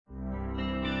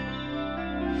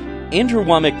Andrew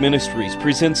Womack Ministries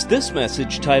presents this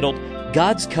message titled,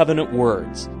 God's Covenant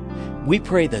Words. We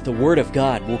pray that the Word of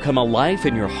God will come alive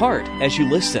in your heart as you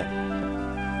listen.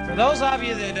 For those of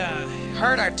you that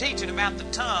heard our teaching about the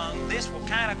tongue, this will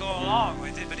kind of go along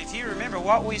with it. But if you remember,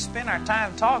 what we spent our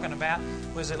time talking about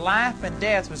was that life and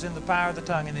death was in the power of the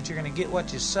tongue, and that you're going to get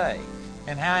what you say,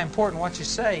 and how important what you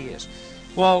say is.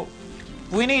 Well,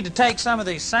 we need to take some of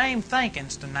these same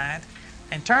thinkings tonight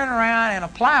and turn around and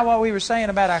apply what we were saying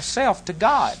about ourselves to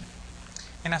God.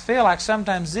 And I feel like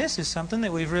sometimes this is something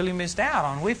that we've really missed out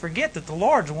on. We forget that the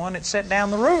Lord's the one that set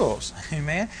down the rules.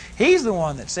 Amen. He's the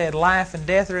one that said life and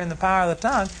death are in the power of the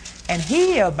tongue, and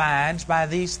He abides by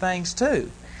these things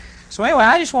too. So anyway,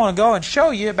 I just want to go and show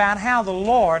you about how the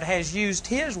Lord has used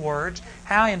His words,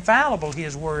 how infallible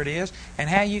His Word is, and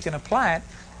how you can apply it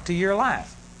to your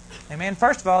life. Amen.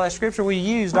 First of all, that scripture we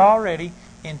used already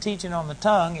in teaching on the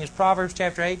tongue is Proverbs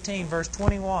chapter 18, verse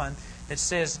 21. It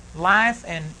says, death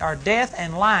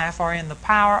and life are in the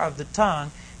power of the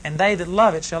tongue, and they that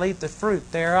love it shall eat the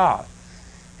fruit thereof.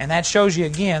 And that shows you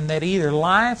again that either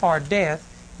life or death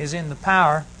is in the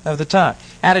power of the tongue.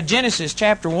 Out of Genesis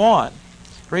chapter 1,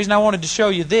 the reason I wanted to show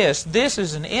you this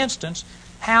is an instance,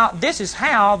 this is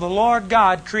how the Lord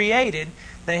God created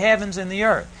the heavens and the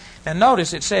earth. Now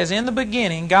notice it says, in the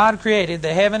beginning God created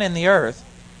the heaven and the earth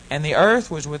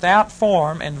was without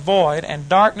form and void, and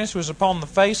darkness was upon the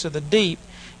face of the deep,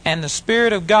 and the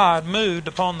Spirit of God moved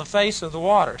upon the face of the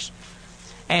waters.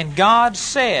 And God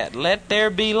said, let there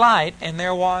be light, and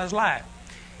there was light.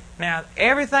 Now,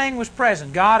 everything was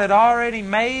present. God had already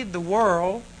made the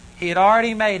world. He had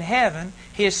already made heaven.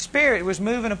 His Spirit was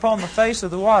moving upon the face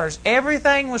of the waters.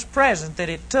 Everything was present that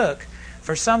it took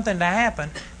for something to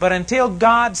happen. But until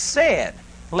God said,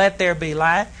 let there be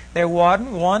light, there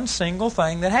wasn't one single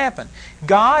thing that happened.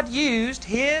 God used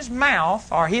His mouth,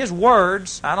 or His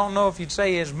words. I don't know if you'd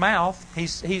say His mouth.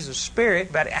 He's a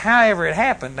spirit, but however it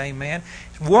happened, amen,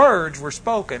 words were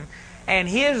spoken, and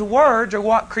His words are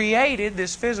what created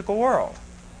this physical world.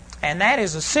 And that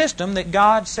is a system that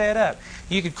God set up.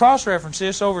 You could cross-reference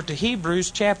this over to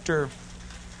Hebrews chapter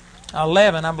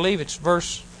 11, I believe it's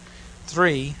verse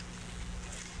 3.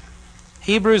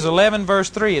 Hebrews 11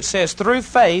 verse 3, it says, through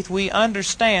faith we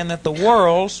understand that the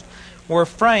worlds were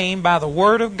framed by the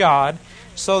Word of God,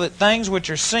 so that things which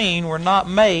are seen were not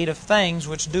made of things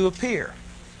which do appear.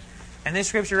 And this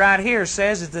scripture right here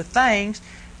says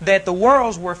that the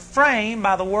worlds were framed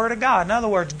by the Word of God. In other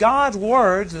words, God's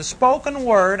words, the spoken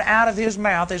word out of His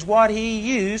mouth, is what He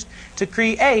used to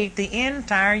create the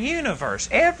entire universe,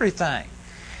 everything.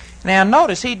 Now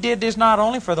notice, He did this not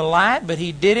only for the light, but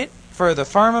He did it for the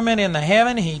firmament in the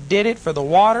heaven. He did it for the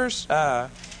waters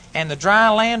and the dry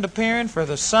land appearing, for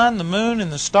the sun, the moon,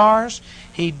 and the stars.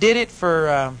 He did it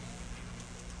for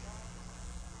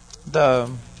the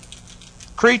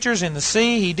creatures in the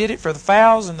sea. He did it for the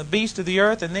fowls and the beasts of the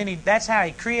earth. And then that's how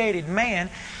He created man.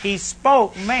 He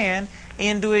spoke man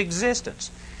into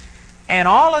existence. And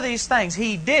all of these things,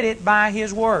 He did it by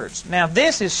His words. Now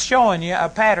this is showing you a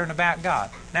pattern about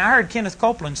God. Now I heard Kenneth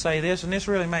Copeland say this, and this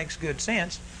really makes good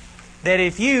sense, that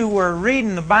if you were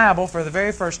reading the Bible for the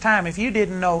very first time, if you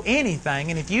didn't know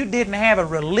anything, and if you didn't have a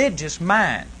religious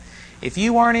mind, if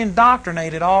you weren't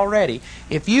indoctrinated already,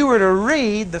 if you were to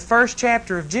read the first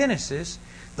chapter of Genesis,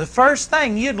 the first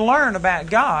thing you'd learn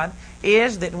about God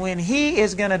is that when He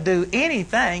is going to do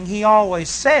anything, He always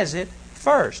says it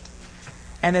first.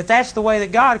 And that's the way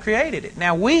that God created it.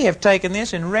 Now, we have taken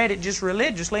this and read it just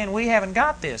religiously, and we haven't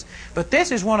got this. But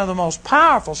this is one of the most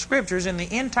powerful scriptures in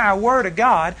the entire Word of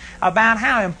God about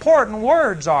how important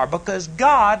words are, because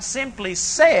God simply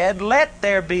said, let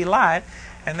there be light,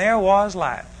 and there was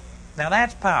light. Now,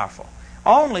 that's powerful.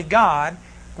 Only God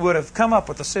would have come up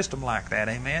with a system like that,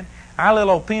 amen? Our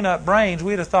little old peanut brains,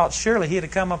 we'd have thought surely He'd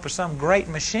have come up with some great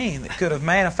machine that could have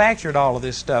manufactured all of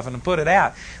this stuff and put it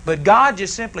out. But God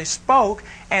just simply spoke,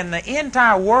 and the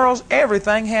entire world,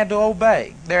 everything had to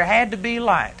obey. There had to be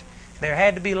light. There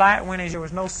had to be light when there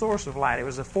was no source of light. It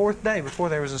was the fourth day before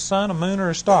there was a sun, a moon, or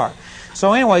a star.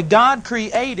 So anyway, God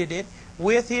created it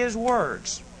with His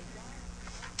words.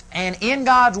 And in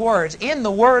God's words, in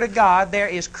the Word of God, there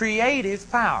is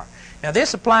creative power. Now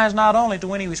this applies not only to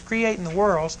when He was creating the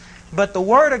worlds, but the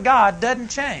Word of God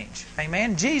doesn't change.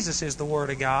 Amen? Jesus is the Word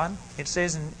of God. It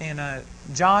says in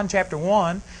John chapter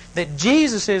 1 that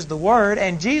Jesus is the Word,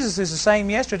 and Jesus is the same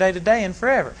yesterday, today, and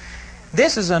forever.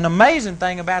 This is an amazing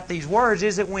thing about these words,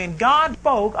 is that when God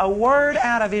spoke a word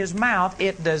out of His mouth,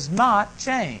 it does not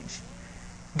change.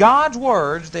 God's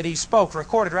words that He spoke,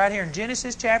 recorded right here in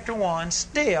Genesis chapter 1,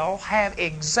 still have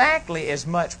exactly as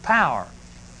much power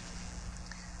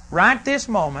right this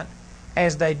moment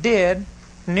as they did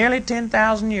nearly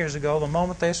 10,000 years ago, the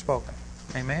moment they're spoken.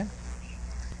 Amen?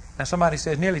 Now somebody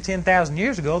says nearly 10,000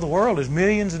 years ago, the world is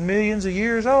millions and millions of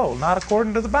years old. Not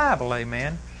according to the Bible,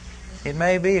 amen? It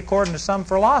may be according to some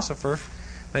philosopher,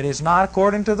 but it's not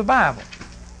according to the Bible.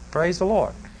 Praise the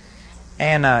Lord.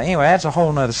 And anyway, that's a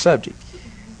whole other subject.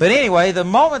 But anyway, the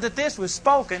moment that this was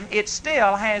spoken, it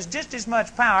still has just as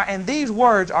much power, and these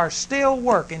words are still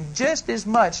working just as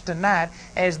much tonight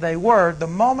as they were the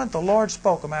moment the Lord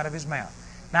spoke them out of His mouth.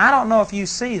 Now, I don't know if you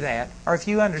see that or if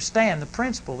you understand the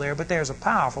principle there, but there's a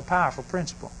powerful, powerful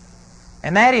principle.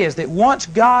 And that is that once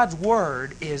God's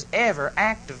Word is ever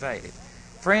activated,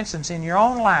 for instance, in your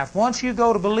own life, once you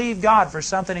go to believe God for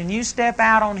something and you step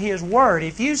out on His Word,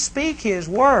 if you speak His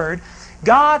Word,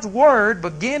 God's Word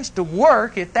begins to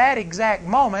work at that exact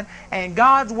moment, and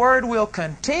God's Word will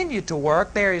continue to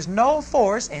work. There is no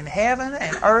force in heaven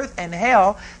and earth and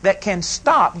hell that can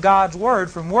stop God's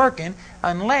Word from working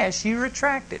unless you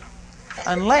retract it,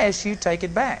 unless you take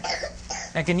it back.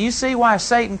 Now, can you see why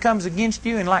Satan comes against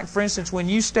you? And like, for instance, when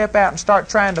you step out and start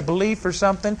trying to believe for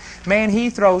something, man, he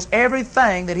throws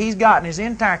everything that he's got in his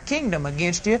entire kingdom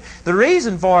against you. The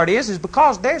reason for it is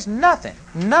because there's nothing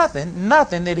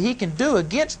that he can do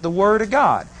against the Word of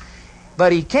God.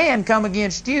 But he can come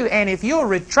against you, and if you'll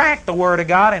retract the Word of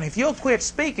God, and if you'll quit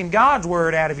speaking God's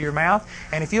Word out of your mouth,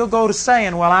 and if you'll go to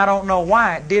saying, well, I don't know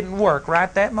why it didn't work,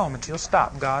 right that moment you'll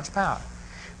stop God's power.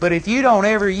 But if you don't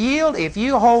ever yield, if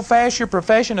you hold fast your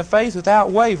profession of faith without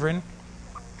wavering,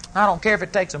 I don't care if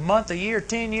it takes a month, a year,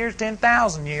 10 years,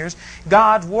 10,000 years,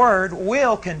 God's Word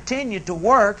will continue to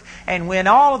work, and when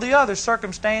all of the other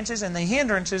circumstances and the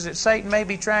hindrances that Satan may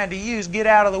be trying to use get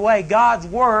out of the way, God's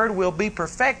Word will be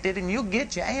perfected and you'll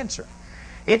get your answer.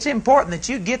 It's important that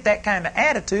you get that kind of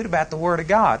attitude about the Word of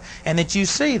God and that you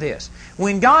see this.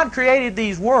 When God created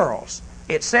these worlds,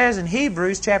 it says in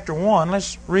Hebrews chapter 1,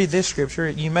 let's read this scripture.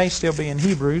 You may still be in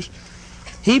Hebrews.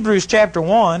 Hebrews chapter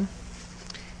 1,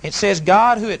 it says,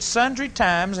 God who at sundry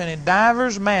times and in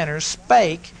divers manners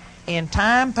spake in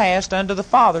time past unto the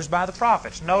fathers by the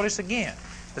prophets. Notice again,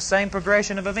 the same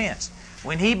progression of events.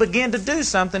 When He began to do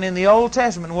something in the Old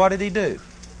Testament, what did He do?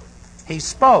 He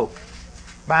spoke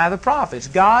by the prophets.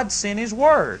 God sent His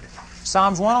Word.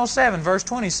 Psalms 107 verse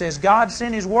 20 says, God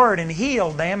sent His Word and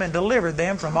healed them and delivered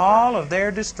them from all of their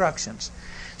destructions.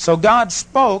 So God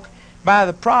spoke by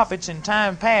the prophets in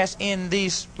time past. In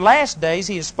these last days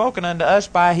He has spoken unto us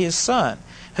by His Son,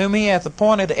 whom He hath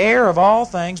appointed heir of all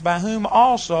things, by whom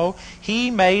also He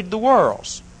made the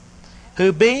worlds,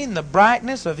 who being the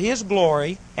brightness of His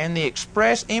glory and the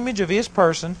express image of His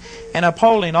person, and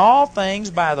upholding all things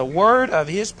by the word of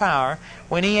His power,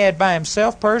 when He had by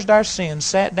Himself purged our sins,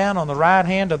 sat down on the right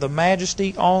hand of the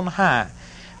Majesty on high,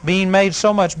 being made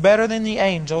so much better than the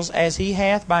angels, as He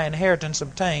hath by inheritance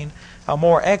obtained a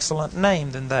more excellent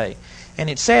name than they. And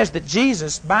it says that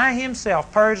Jesus by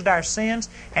Himself purged our sins,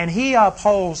 and He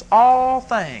upholds all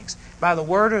things by the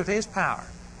word of His power.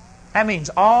 That means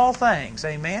all things,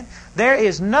 amen? There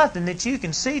is nothing that you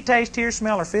can see, taste, hear,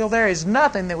 smell, or feel. There is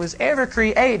nothing that was ever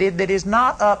created that is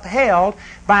not upheld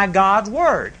by God's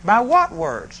Word. By what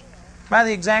words? By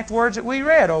the exact words that we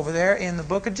read over there in the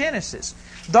book of Genesis.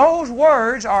 Those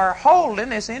words are holding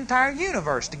this entire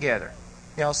universe together.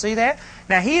 Y'all see that?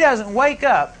 Now, He doesn't wake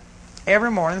up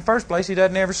every morning. In the first place, He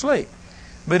doesn't ever sleep.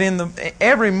 But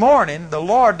every morning, the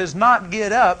Lord does not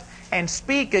get up and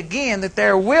speak again that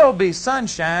there will be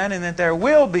sunshine and that there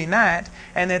will be night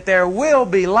and that there will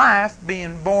be life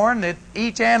being born, that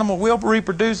each animal will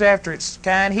reproduce after its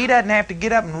kind. He doesn't have to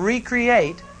get up and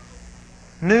recreate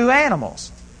new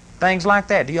animals. Things like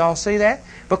that. Do you all see that?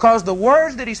 Because the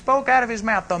words that He spoke out of His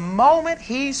mouth, the moment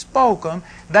He spoke them,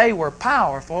 they were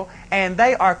powerful and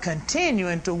they are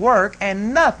continuing to work,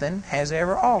 and nothing has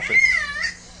ever altered.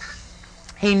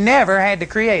 He never had to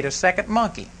create a second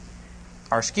monkey.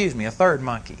 Or a third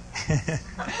monkey.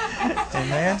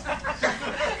 Amen?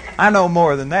 I know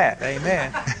more than that.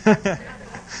 Amen.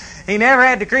 He never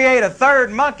had to create a third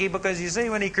monkey, because you see,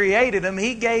 when He created them,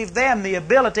 He gave them the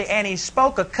ability, and He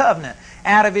spoke a covenant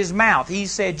out of His mouth. He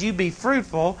said, you be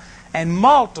fruitful and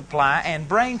multiply and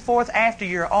bring forth after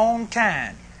your own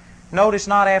kind. Notice,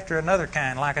 not after another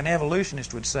kind, like an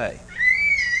evolutionist would say.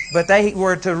 But they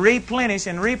were to replenish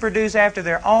and reproduce after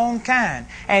their own kind.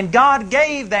 And God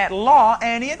gave that law,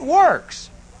 and it works.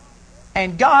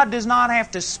 And God does not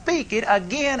have to speak it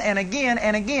again and again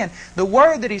and again. The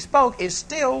word that He spoke is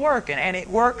still working, and it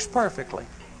works perfectly.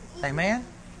 Amen?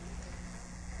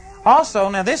 Also,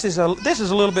 now this is a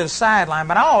little bit of sideline,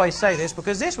 but I always say this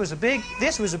because this was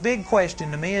a big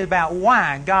question to me about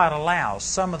why God allows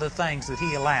some of the things that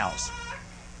He allows.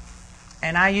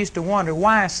 And I used to wonder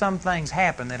why some things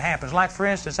happen that happens. Like, for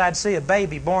instance, I'd see a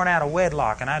baby born out of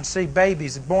wedlock, and I'd see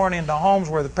babies born into homes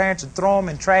where the parents would throw them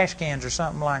in trash cans or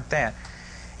something like that.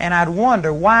 And I'd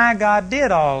wonder why God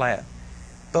did all that.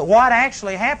 But what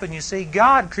actually happened, you see,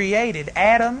 God created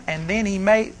Adam, and then He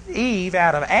made Eve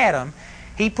out of Adam.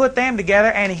 He put them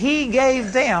together, and He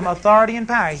gave them authority and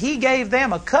power. He gave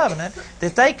them a covenant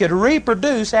that they could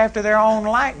reproduce after their own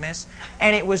likeness.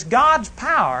 And it was God's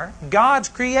power, God's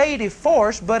creative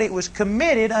force, but it was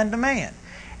committed unto man.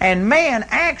 And man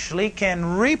actually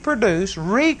can reproduce,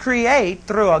 recreate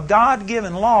through a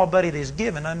God-given law, but it is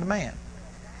given unto man.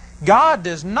 God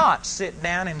does not sit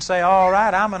down and say, all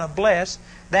right, I'm going to bless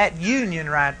that union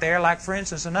right there, like, for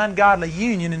instance, an ungodly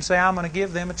union, and say, I'm going to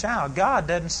give them a child. God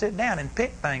doesn't sit down and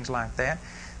pick things like that.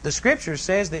 The Scripture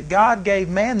says that God gave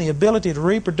man the ability to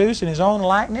reproduce in His own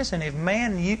likeness, and if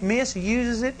man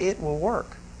misuses it, it will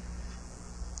work.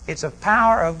 It's a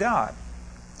power of God.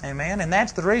 Amen? And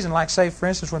that's the reason, like, say, for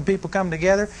instance, when people come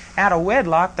together out of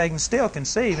wedlock, they can still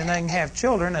conceive and they can have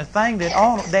children, a thing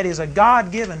that is a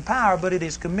God-given power, but it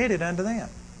is committed unto them.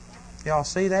 Y'all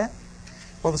see that?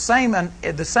 Well, the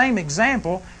same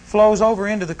example flows over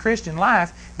into the Christian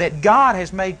life, that God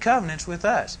has made covenants with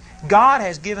us. God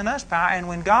has given us power, and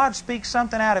when God speaks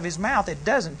something out of His mouth, it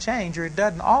doesn't change or it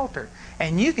doesn't alter.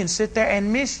 And you can sit there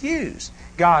and misuse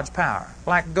God's power.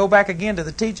 Like, go back again to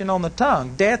the teaching on the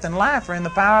tongue. Death and life are in the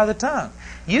power of the tongue.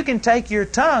 You can take your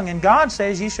tongue, and God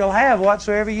says you shall have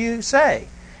whatsoever you say.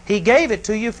 He gave it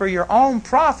to you for your own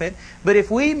profit, but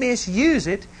if we misuse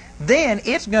it, then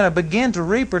it's going to begin to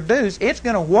reproduce. It's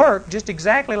going to work just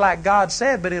exactly like God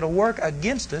said, but it'll work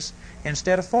against us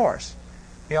instead of for us.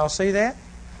 Y'all see that?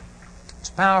 It's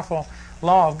a powerful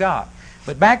law of God.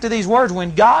 But back to these words.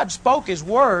 When God spoke His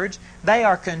words, they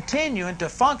are continuing to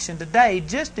function today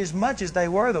just as much as they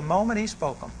were the moment He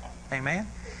spoke them. Amen?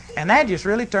 And that just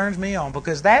really turns me on,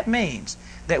 because that means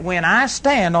that when I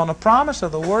stand on the promise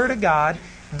of the Word of God,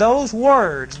 those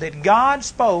words that God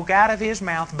spoke out of His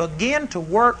mouth begin to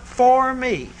work for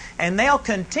me. And they'll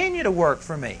continue to work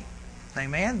for me.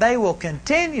 Amen? They will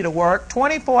continue to work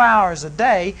 24 hours a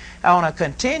day on a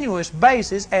continuous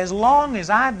basis as long as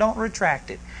I don't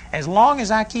retract it. As long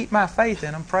as I keep my faith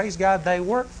in them, praise God, they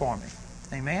work for me.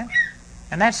 Amen?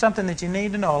 And that's something that you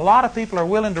need to know. A lot of people are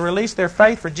willing to release their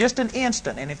faith for just an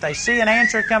instant, and if they see an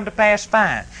answer come to pass,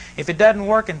 fine. If it doesn't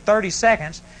work in 30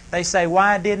 seconds, they say,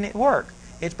 why didn't it work?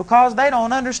 It's because they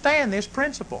don't understand this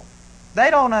principle. They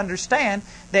don't understand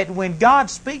that when God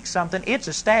speaks something, it's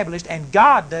established, and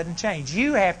God doesn't change.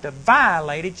 You have to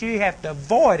violate it. You have to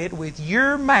void it with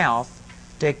your mouth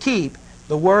to keep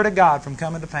the Word of God from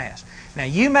coming to pass. Now,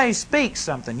 you may speak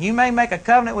something. You may make a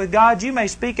covenant with God. You may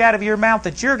speak out of your mouth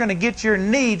that you're going to get your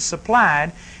needs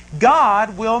supplied.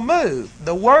 God will move.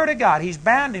 The Word of God, He's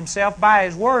bound Himself by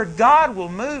His Word. God will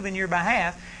move in your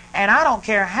behalf. And I don't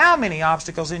care how many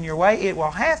obstacles in your way, it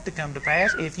will have to come to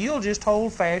pass if you'll just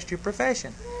hold fast your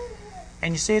profession.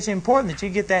 And you see, it's important that you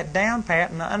get that down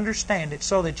pat and understand it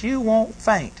so that you won't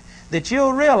faint. That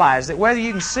you'll realize that whether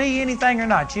you can see anything or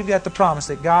not, you've got the promise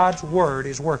that God's Word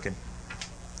is working.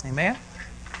 Amen?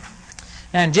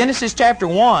 Now in Genesis chapter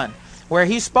 1, where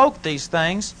He spoke these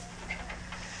things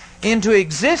into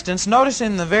existence, notice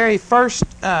in the very first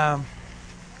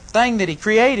thing that He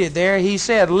created there, He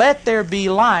said, let there be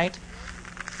light,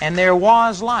 and there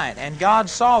was light. And God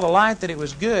saw the light that it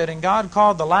was good, and God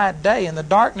called the light day, and the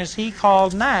darkness He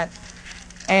called night.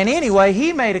 And anyway,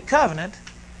 He made a covenant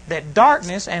that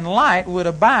darkness and light would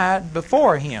abide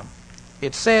before Him.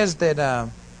 It says that,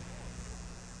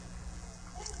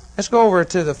 let's go over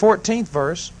to the 14th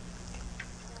verse.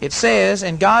 It says,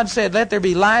 and God said, let there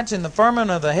be lights in the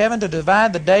firmament of the heaven to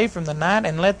divide the day from the night,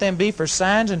 and let them be for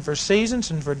signs and for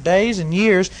seasons and for days and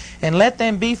years, and let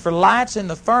them be for lights in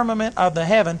the firmament of the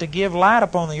heaven to give light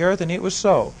upon the earth. And it was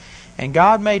so. And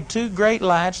God made two great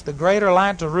lights, the greater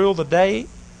light to rule the day,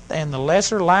 and the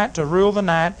lesser light to rule the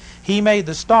night. He made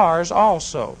the stars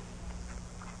also.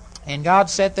 And God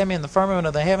set them in the firmament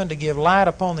of the heaven to give light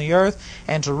upon the earth,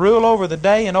 and to rule over the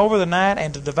day and over the night,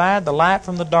 and to divide the light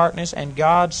from the darkness. And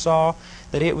God saw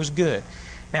that it was good.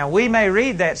 Now, we may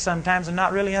read that sometimes and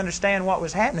not really understand what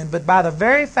was happening, but by the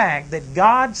very fact that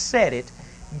God said it,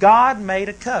 God made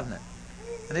a covenant.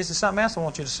 Now, this is something else I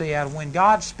want you to see out of. When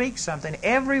God speaks something,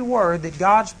 every word that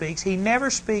God speaks, He never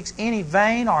speaks any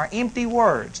vain or empty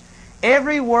words.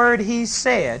 Every word He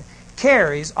said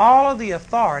carries all of the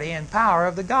authority and power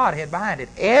of the Godhead behind it.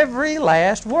 Every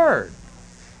last word.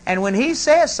 And when He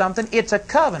says something, it's a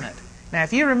covenant. Now,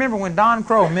 if you remember when Don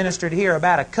Crow ministered here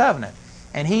about a covenant,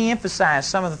 and he emphasized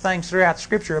some of the things throughout the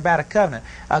Scripture about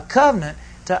a covenant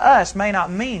to us may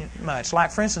not mean much.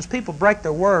 Like, for instance, people break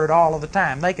their word all of the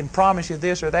time. They can promise you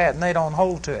this or that, and they don't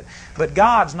hold to it. But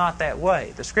God's not that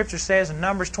way. The Scripture says in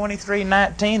Numbers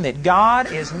 23:19 that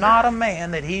God is not a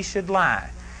man that He should lie.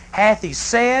 Hath He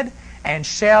said, and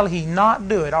shall He not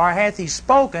do it? Or hath He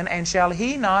spoken, and shall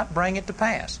He not bring it to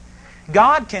pass?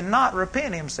 God cannot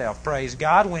repent Himself, praise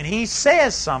God. When He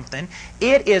says something,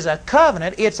 it is a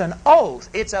covenant, it's an oath,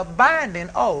 it's a binding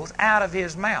oath out of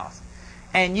His mouth.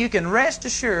 And you can rest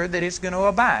assured that it's going to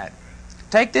abide.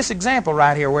 Take this example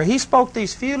right here where He spoke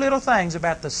these few little things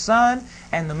about the sun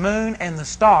and the moon and the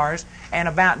stars and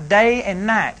about day and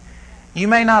night. You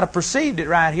may not have perceived it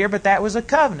right here, but that was a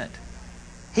covenant.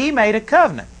 He made a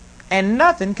covenant, and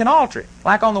nothing can alter it.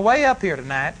 Like on the way up here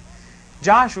tonight,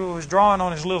 Joshua was drawing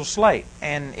on his little slate,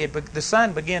 and the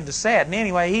sun began to set. And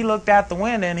anyway, he looked out the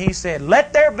window and he said,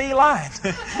 "Let there be light."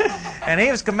 And he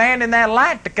was commanding that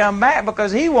light to come back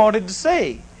because he wanted to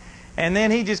see. And then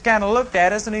he just kind of looked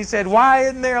at us and he said, "Why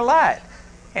isn't there light?"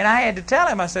 And I had to tell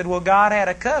him, I said, well, God had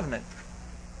a covenant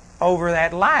over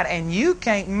that light, and you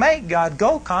can't make God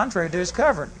go contrary to His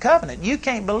covenant. You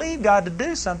can't believe God to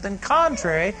do something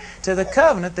contrary to the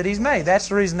covenant that He's made. That's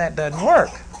the reason that doesn't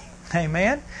work.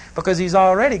 Amen? Because He's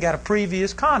already got a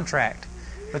previous contract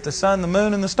with the sun, the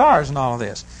moon, and the stars and all of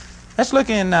this. Let's look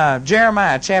in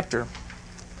Jeremiah chapter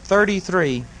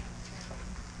 33.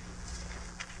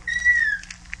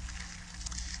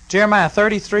 Jeremiah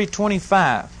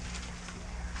 33:25.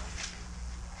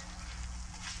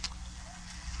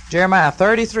 Jeremiah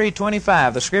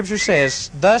 33:25. The Scripture says,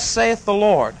 "Thus saith the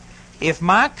Lord, if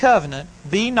my covenant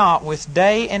be not with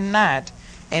day and night,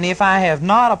 and if I have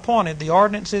not appointed the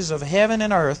ordinances of heaven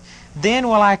and earth, then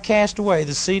will I cast away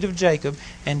the seed of Jacob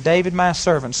and David my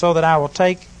servant, so that I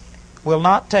will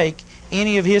not take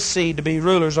any of his seed to be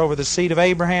rulers over the seed of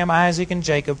Abraham, Isaac, and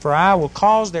Jacob, for I will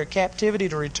cause their captivity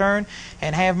to return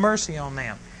and have mercy on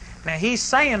them." Now He's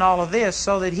saying all of this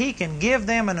so that He can give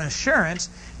them an assurance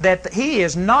that He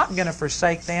is not going to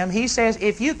forsake them. He says,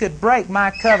 if you could break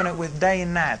my covenant with day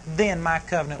and night, then my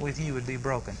covenant with you would be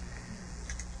broken.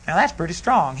 Now that's pretty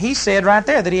strong. He said right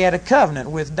there that He had a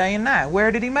covenant with day and night.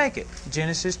 Where did He make it?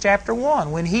 Genesis chapter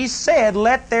 1. When He said,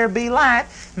 "Let there be light,"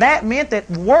 that meant that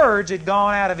words had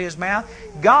gone out of His mouth.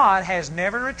 God has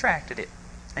never retracted it.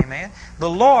 Amen. The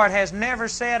Lord has never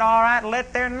said, "All right,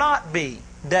 let there not be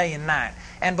day and night."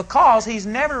 And because He's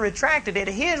never retracted it,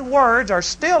 His words are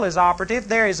still as operative.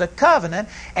 There is a covenant,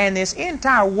 and this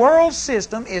entire world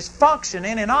system is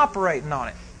functioning and operating on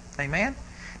it. Amen.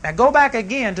 Now go back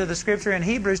again to the Scripture in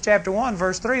Hebrews chapter 1,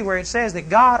 verse 3, where it says that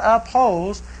God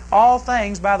upholds all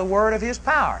things by the word of His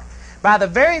power. By the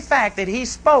very fact that He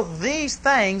spoke these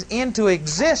things into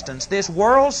existence, this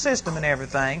world system and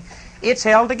everything, it's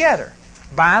held together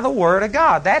by the Word of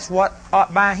God. That's what,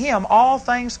 by Him, all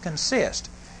things consist.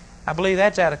 I believe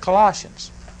that's out of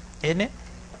Colossians, isn't it?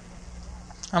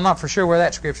 I'm not for sure where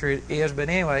that Scripture is, but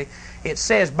anyway, it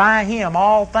says, by Him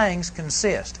all things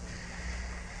consist.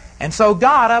 And so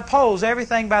God upholds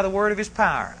everything by the word of His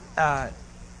power.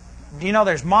 You know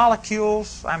there's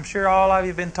molecules. I'm sure all of you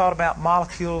have been taught about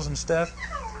molecules and stuff.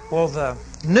 Well, the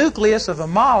nucleus of a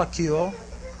molecule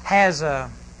has a...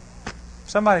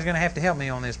 Somebody's going to have to help me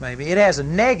on this maybe. It has a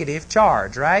negative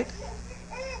charge, right?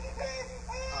 Well,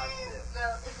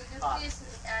 if the nucleus of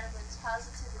the atom is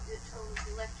positive, it totals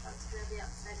the electrons to the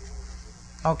outside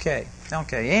of the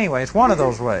Okay. Anyway, it's one of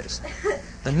those ways.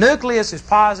 The nucleus is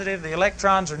positive, the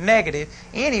electrons are negative.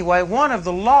 Anyway, one of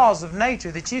the laws of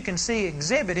nature that you can see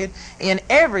exhibited in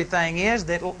everything is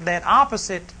that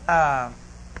opposite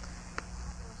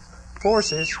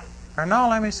forces... Or no,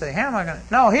 let me see. How am I going to...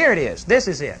 No, here it is. This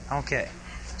is it. Okay.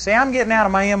 See, I'm getting out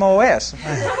of my MOS.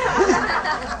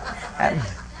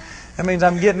 That means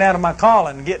I'm getting out of my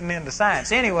calling and getting into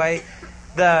science. Anyway,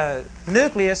 the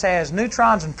nucleus has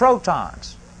neutrons and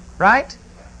protons, right?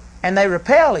 And they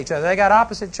repel each other. They got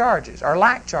opposite charges, or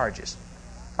like charges.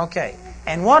 Okay.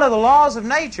 And one of the laws of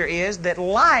nature is that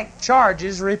like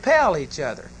charges repel each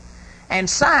other. And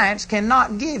science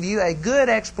cannot give you a good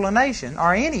explanation,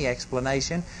 or any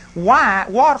explanation,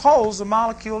 what holds the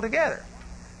molecule together.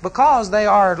 Because they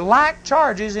are like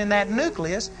charges in that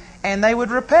nucleus, and they would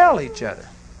repel each other.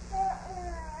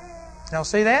 Y'all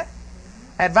see that?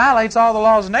 That violates all the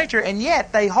laws of nature, and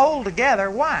yet they hold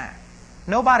together. Why?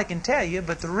 Nobody can tell you,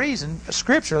 but the reason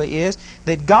scripturally is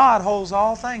that God holds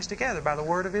all things together by the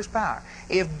word of His power.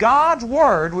 If God's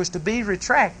word was to be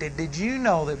retracted, did you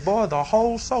know that, boy, the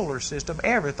whole solar system,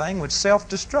 everything would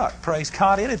self-destruct? Praise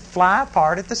God, it'd fly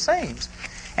apart at the seams.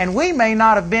 And we may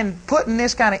not have been putting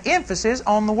this kind of emphasis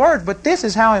on the word, but this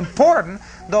is how important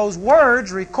those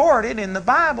words recorded in the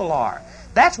Bible are.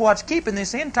 That's what's keeping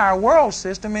this entire world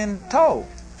system in tow.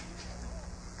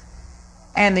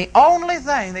 And the only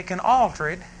thing that can alter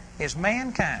it is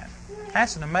mankind.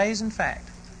 That's an amazing fact.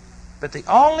 But the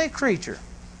only creature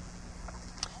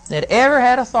that ever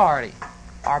had authority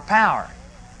or power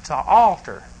to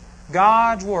alter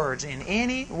God's words in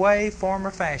any way, form,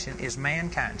 or fashion is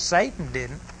mankind. Satan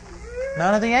didn't.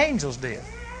 None of the angels did.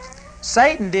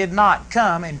 Satan did not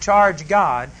come and charge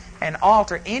God and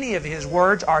alter any of His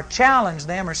words or challenge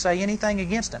them or say anything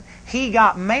against them. He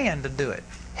got man to do it.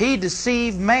 He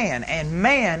deceived man, and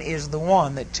man is the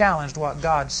one that challenged what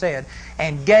God said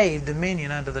and gave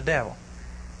dominion unto the devil.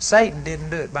 Satan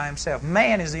didn't do it by himself.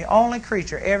 Man is the only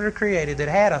creature ever created that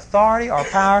had authority or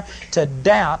power to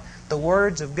doubt the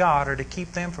words of God or to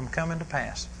keep them from coming to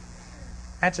pass.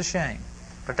 That's a shame,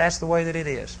 but that's the way that it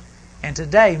is. And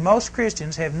today, most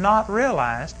Christians have not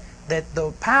realized that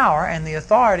the power and the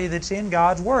authority that's in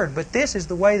God's Word. But this is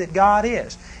the way that God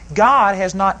is. God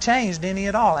has not changed any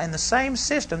at all. And the same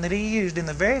system that He used in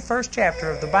the very first chapter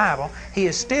of the Bible, He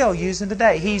is still using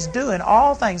today. He's doing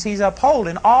all things. He's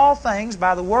upholding all things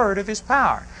by the word of His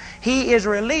power. He is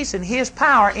releasing His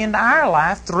power into our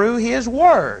life through His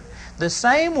Word. The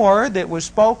same word that was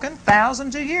spoken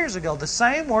thousands of years ago. The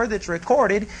same word that's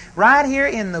recorded right here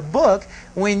in the book.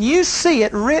 When you see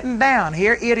it written down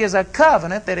here, it is a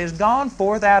covenant that has gone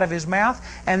forth out of His mouth,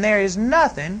 and there is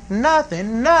nothing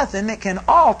that can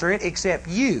alter it except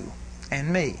you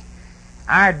and me.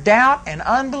 Our doubt and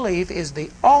unbelief is the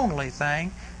only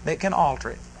thing that can alter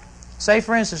it. Say,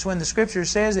 for instance, when the Scripture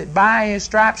says that by His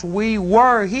stripes we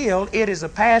were healed, it is a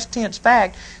past tense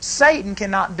fact. Satan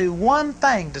cannot do one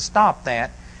thing to stop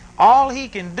that. All he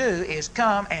can do is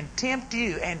come and tempt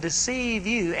you and deceive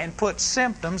you and put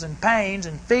symptoms and pains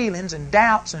and feelings and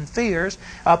doubts and fears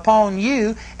upon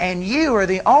you, and you are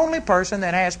the only person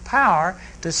that has power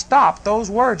to stop those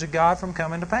words of God from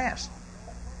coming to pass.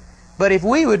 But if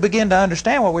we would begin to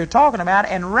understand what we're talking about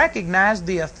and recognize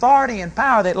the authority and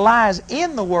power that lies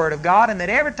in the Word of God, and that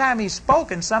every time He's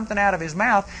spoken something out of His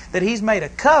mouth, that He's made a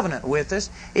covenant with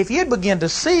us, if you'd begin to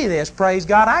see this, praise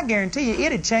God, I guarantee you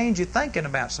it'd change your thinking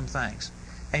about some things.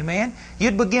 Amen?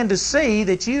 You'd begin to see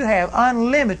that you have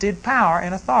unlimited power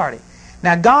and authority.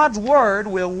 Now, God's Word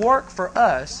will work for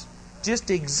us just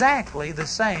exactly the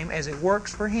same as it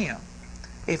works for Him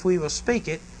if we will speak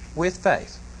it with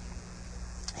faith.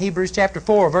 Hebrews chapter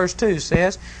 4 verse 2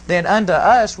 says, that unto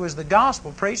us was the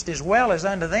gospel preached as well as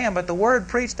unto them, but the word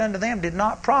preached unto them did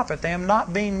not profit them,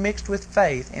 not being mixed with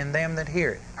faith in them that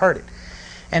heard it.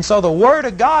 And so the Word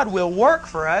of God will work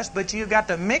for us, but you've got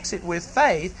to mix it with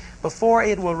faith before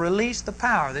it will release the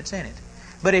power that's in it.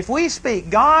 But if we speak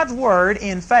God's Word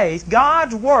in faith,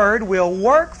 God's Word will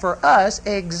work for us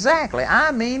exactly,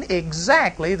 I mean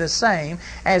exactly the same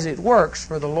as it works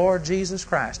for the Lord Jesus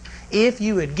Christ. If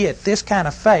you would get this kind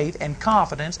of faith and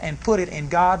confidence and put it in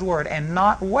God's Word and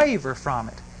not waver from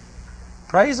it.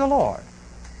 Praise the Lord.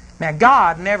 Now,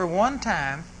 God never one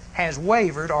time has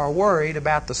wavered or worried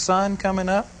about the sun coming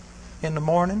up in the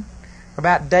morning,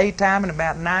 about daytime and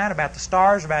about night, about the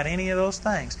stars, about any of those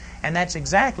things. And that's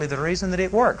exactly the reason that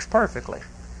it works perfectly.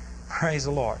 Praise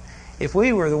the Lord. If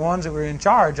we were the ones that were in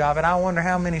charge of it, I wonder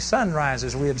how many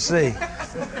sunrises we'd see.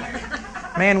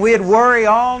 Man, we'd worry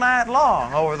all night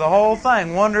long over the whole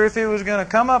thing, wonder if it was going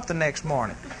to come up the next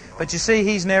morning. But you see,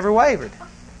 He's never wavered.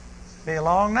 It'd be a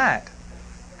long night.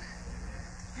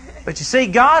 But you see,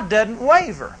 God doesn't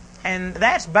waver. And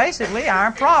that's basically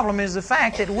our problem, is the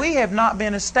fact that we have not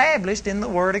been established in the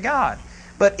Word of God.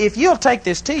 But if you'll take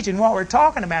this teaching, what we're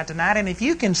talking about tonight, and if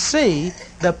you can see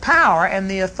the power and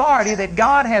the authority that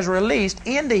God has released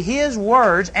into His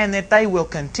words, and that they will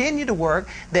continue to work,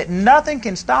 that nothing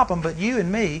can stop them but you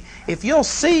and me, if you'll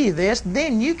see this,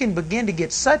 then you can begin to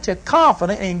get such a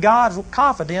confidence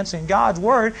in God's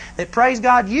Word that, praise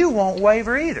God, you won't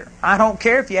waver either. I don't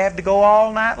care if you have to go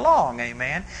all night long,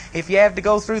 amen. If you have to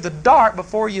go through the dark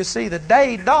before you see the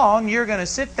day dawn, you're going to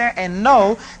sit there and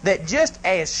know that just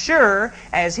as sure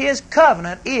as His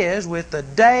covenant is with the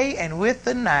day and with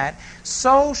the night,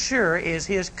 so sure is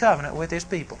His covenant with His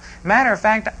people. Matter of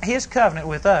fact, His covenant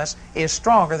with us is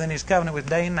stronger than His covenant with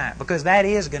day and night, because that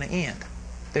is going to end.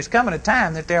 There's coming a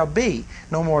time that there'll be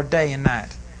no more day and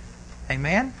night.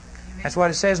 Amen? That's what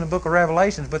it says in the book of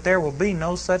Revelations, but there will be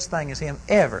no such thing as Him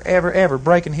ever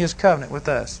breaking His covenant with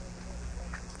us.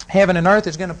 Heaven and earth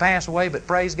is going to pass away, but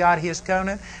praise God, His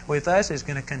covenant with us is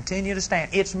going to continue to stand.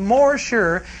 It's more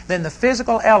sure than the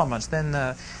physical elements, than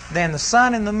the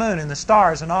sun and the moon and the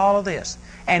stars and all of this.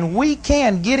 And we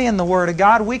can get in the Word of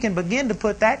God. We can begin to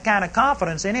put that kind of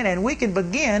confidence in it, and we can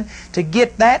begin to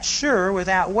get that sure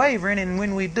without wavering. And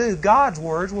when we do, God's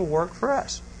words will work for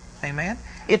us. Amen?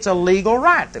 It's a legal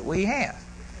right that we have.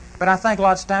 But I think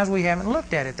lots of times we haven't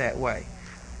looked at it that way.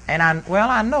 And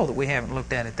I know that we haven't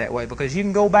looked at it that way, because you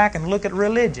can go back and look at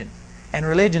religion. And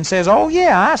religion says, oh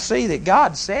yeah, I see that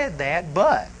God said that,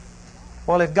 but.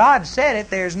 Well, if God said it,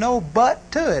 there's no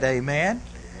but to it, amen?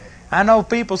 I know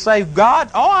people say,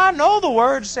 I know the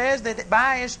Word says that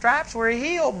by His stripes we're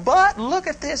healed, but look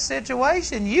at this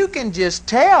situation. You can just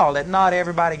tell that not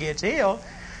everybody gets healed.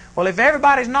 Well, if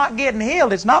everybody's not getting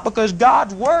healed, it's not because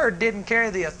God's Word didn't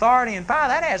carry the authority and power.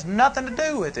 That has nothing to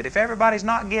do with it. If everybody's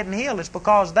not getting healed, it's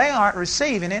because they aren't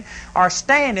receiving it or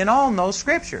standing on those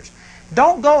Scriptures.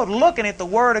 Don't go looking at the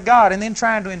Word of God and then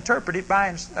trying to interpret it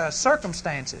by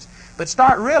circumstances. But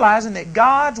start realizing that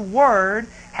God's Word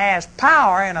has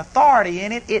power and authority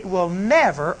in it. It will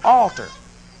never alter.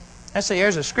 Let's see,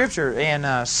 there's a scripture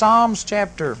in Psalms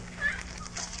chapter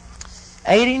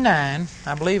 89.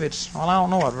 I believe it's, I don't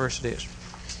know what verse it is.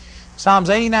 Psalms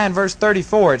 89 verse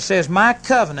 34. It says, my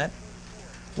covenant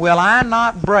will I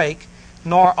not break,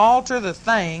 nor alter the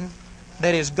thing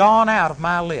that is gone out of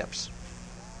my lips.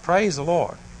 Praise the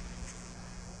Lord.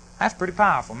 That's pretty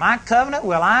powerful. My covenant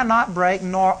will I not break,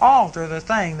 nor alter the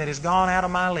thing that is gone out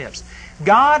of my lips.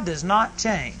 God does not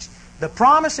change. The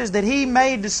promises that He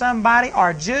made to somebody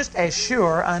are just as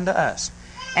sure unto us.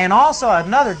 And also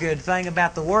another good thing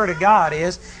about the Word of God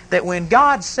is that when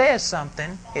God says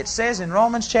something, it says in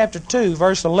Romans chapter 2,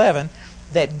 verse 11,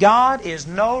 that God is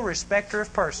no respecter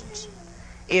of persons.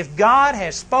 If God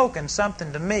has spoken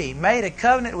something to me, made a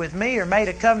covenant with me, or made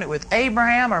a covenant with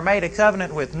Abraham, or made a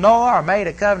covenant with Noah, or made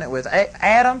a covenant with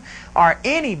Adam, or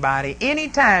anybody,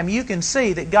 anytime you can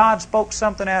see that God spoke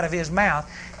something out of His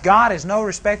mouth, God is no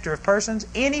respecter of persons.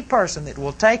 Any person that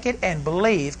will take it and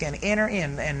believe can enter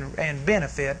in and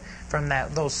benefit from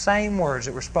those same words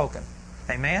that were spoken.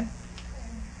 Amen?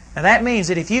 Now that means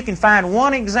that if you can find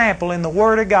one example in the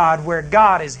Word of God where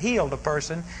God has healed a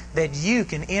person, that you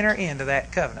can enter into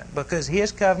that covenant, because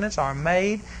His covenants are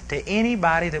made to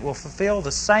anybody that will fulfill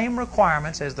the same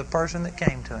requirements as the person that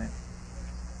came to Him.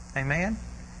 Amen?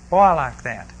 Boy, I like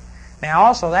that. Now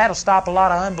also that'll stop a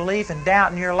lot of unbelief and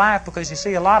doubt in your life, because you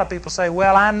see a lot of people say,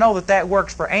 well, I know that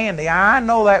works for Andy. I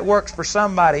know that works for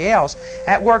somebody else.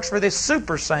 That works for this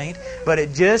super saint, but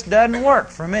it just doesn't work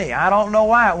for me. I don't know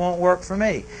why it won't work for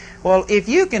me. Well, if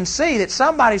you can see that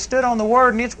somebody stood on the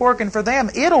Word and it's working for them,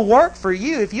 it'll work for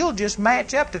you if you'll just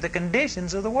match up to the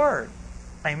conditions of the Word.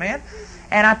 Amen?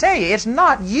 And I tell you, it's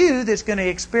not you that's going to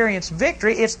experience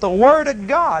victory. It's the Word of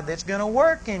God that's going to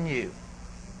work in you.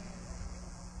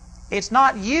 It's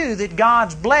not you that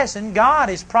God's blessing. God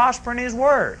is prospering His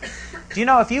Word. You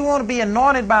know, if you want to be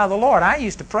anointed by the Lord, I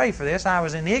used to pray for this. I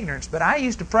was in ignorance, but I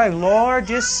used to pray, Lord,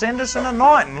 just send us an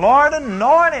anointing. Lord,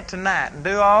 anoint it tonight and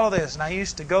do all of this. And I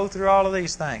used to go through all of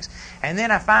these things. And then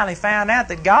I finally found out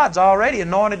that God's already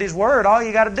anointed His Word. All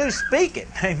you got to do is speak it.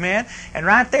 Amen? And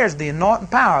right there's the anointing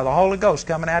power of the Holy Ghost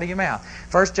coming out of your mouth.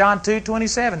 1 John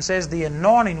 2:27 says, the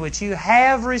anointing which you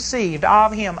have received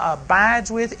of Him abides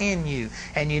within you,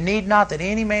 and you need not that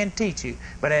any man teach you,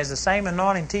 but as the same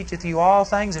anointing teacheth you all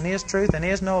things, and is truth, and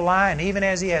is no lie, and even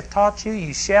as He hath taught you,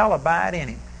 you shall abide in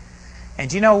Him.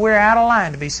 And you know, we're out of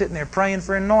line to be sitting there praying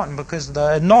for anointing, because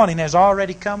the anointing has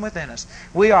already come within us.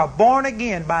 We are born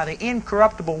again by the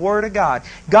incorruptible Word of God.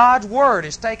 God's Word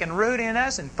is taking root in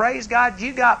us, and praise God,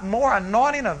 you got more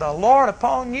anointing of the Lord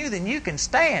upon you than you can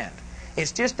stand.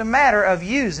 It's just a matter of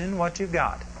using what you've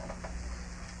got.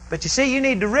 But you see, you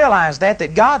need to realize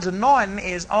that God's anointing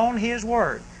is on His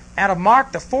Word. Out of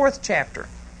Mark, the 4th chapter,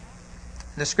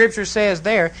 the Scripture says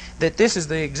there that this is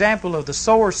the example of the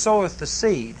sower soweth the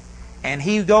seed. And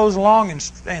he goes along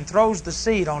and throws the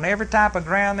seed on every type of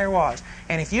ground there was.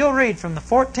 And if you'll read from the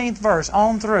 14th verse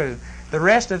on through the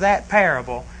rest of that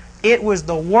parable, it was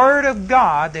the Word of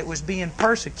God that was being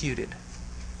persecuted.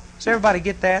 Does everybody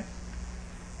get that?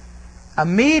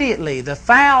 Immediately the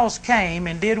fowls came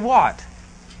and did what?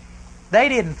 They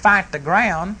didn't fight the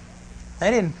ground.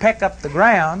 They didn't peck up the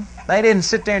ground. They didn't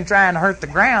sit there and try and hurt the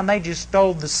ground. They just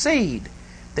stole the seed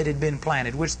that had been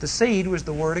planted, which the seed was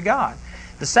the Word of God.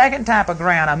 The second type of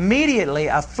ground, immediately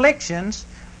afflictions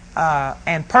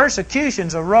and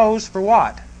persecutions arose for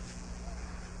what?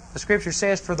 The Scripture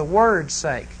says, for the Word's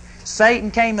sake. Satan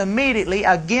came immediately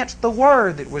against the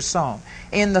Word that was sown.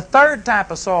 In the third type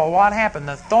of soil, what happened?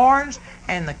 The thorns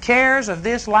and the cares of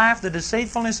this life, the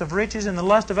deceitfulness of riches and the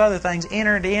lust of other things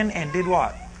entered in and did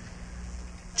what?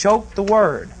 Choked the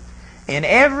Word. And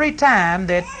every time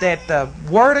that the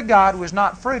Word of God was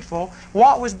not fruitful,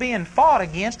 what was being fought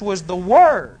against was the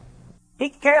Word. He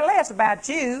could care less about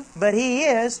you, but he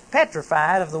is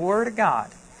petrified of the Word of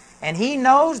God. And He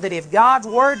knows that if God's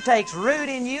Word takes root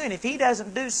in you, and if He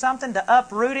doesn't do something to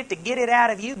uproot it, to get it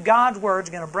out of you, God's Word's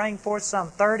going to bring forth some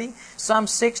 30, some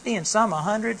 60, and some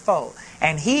 100-fold.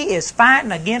 And He is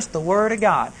fighting against the Word of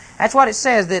God. That's what it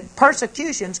says, that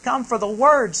persecutions come for the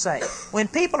Word's sake. When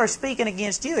people are speaking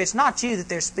against you, it's not you that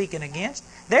they're speaking against.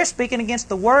 They're speaking against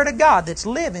the Word of God that's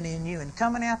living in you and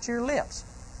coming out your lips.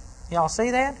 Y'all see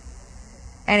that?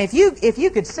 And if you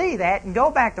could see that and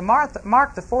go back to Mark the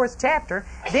 4th chapter,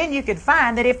 then you could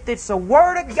find that if it's the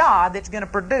Word of God that's going to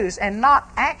produce and not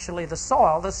actually the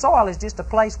soil is just a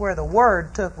place where the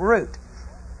Word took root.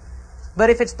 But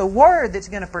if it's the Word that's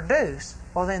going to produce,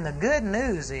 well then the good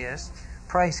news is,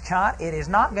 praise God, it is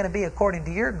not going to be according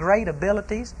to your great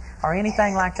abilities or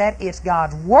anything like that. It's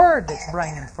God's Word that's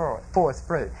bringing forth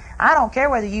fruit. I don't care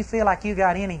whether you feel like you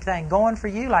got anything going for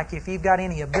you, like if you've got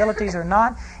any abilities or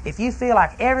not. If you feel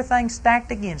like everything's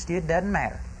stacked against you, it doesn't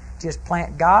matter. Just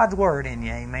plant God's Word in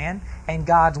you, amen? And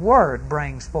God's Word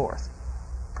brings forth.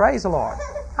 Praise the Lord.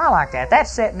 I like that. That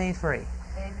set me free.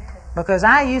 Because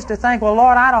I used to think, well,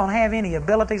 Lord, I don't have any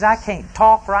abilities. I can't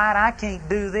talk right. I can't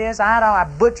do this. I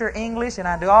butcher English and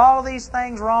I do all these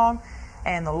things wrong.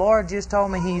 And the Lord just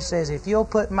told me, He says, if you'll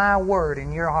put my Word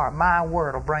in your heart, my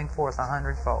Word will bring forth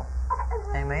 100-fold.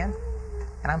 Amen?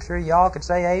 And I'm sure y'all could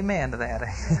say amen to that.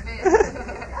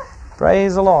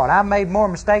 Praise the Lord. I've made more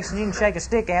mistakes than you can shake a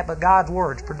stick at, but God's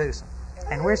Word's producing.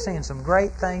 And we're seeing some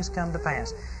great things come to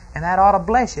pass. And that ought to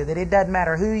bless you, that it doesn't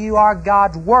matter who you are,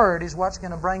 God's Word is what's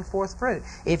going to bring forth fruit.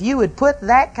 If you would put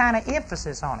that kind of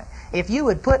emphasis on it, if you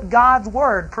would put God's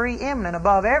Word preeminent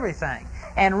above everything,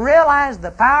 and realize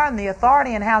the power and the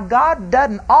authority and how God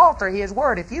doesn't alter His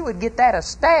Word, if you would get that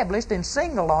established and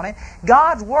singled on it,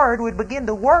 God's Word would begin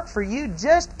to work for you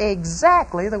just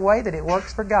exactly the way that it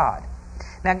works for God.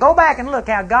 Now go back and look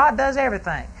how God does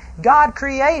everything. God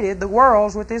created the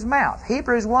worlds with His mouth.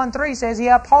 Hebrews 1:3 says He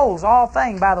upholds all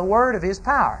things by the word of His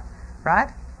power. Right?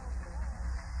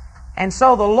 And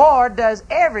so the Lord does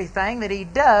everything that He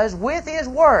does with His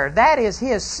Word. That is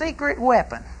His secret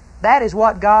weapon. That is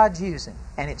what God's using.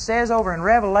 And it says over in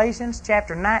Revelations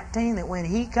chapter 19 that when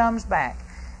He comes back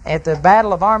at the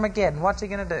battle of Armageddon, what's He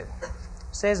going to do? It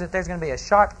says that there's going to be a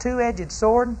sharp two-edged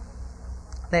sword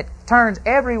that turns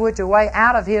every which way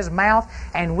out of His mouth,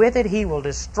 and with it He will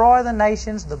destroy the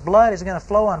nations. The blood is going to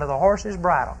flow under the horse's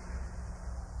bridle.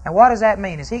 And what does that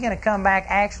mean? Is He going to come back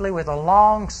actually with a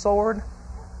long sword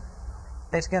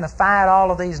that's going to fight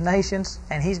all of these nations,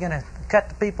 and He's going to cut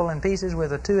the people in pieces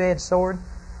with a two-edged sword?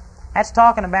 That's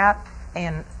talking about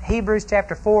in Hebrews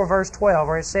chapter 4, verse 12,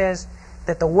 where it says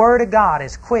that the Word of God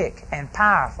is quick and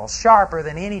powerful, sharper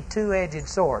than any two-edged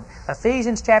sword.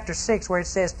 Ephesians chapter 6, where it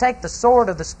says, take the sword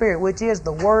of the Spirit, which is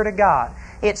the Word of God.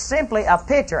 It's simply a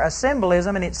picture, a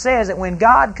symbolism, and it says that when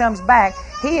God comes back,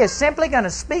 He is simply going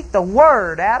to speak the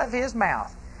Word out of His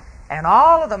mouth. And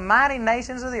all of the mighty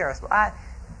nations of the earth,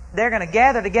 they're going to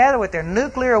gather together with their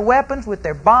nuclear weapons, with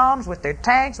their bombs, with their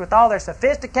tanks, with all their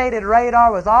sophisticated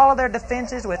radar, with all of their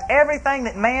defenses, with everything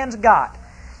that man's got.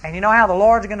 And you know how the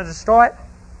Lord's going to destroy it?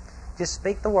 Just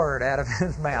speak the Word out of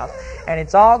His mouth. And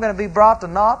it's all going to be brought to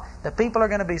naught. The people are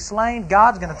going to be slain.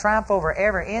 God's going to triumph over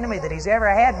every enemy that He's ever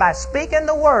had by speaking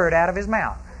the Word out of His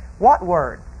mouth. What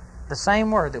Word? The same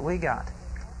Word that we got.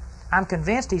 I'm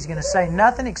convinced He's going to say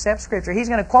nothing except Scripture. He's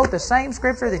going to quote the same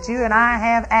Scripture that you and I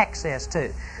have access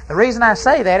to. The reason I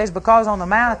say that is because on the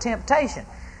Mount of Temptation,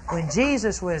 when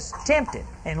Jesus was tempted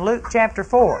in Luke chapter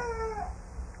 4,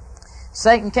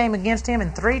 Satan came against Him,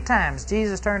 and 3 times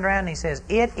Jesus turned around and He says,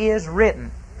 it is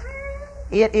written.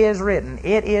 It is written.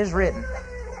 It is written.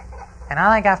 And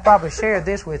I think I've probably shared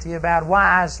this with you about why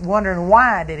I was wondering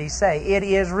why did He say, it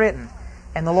is written.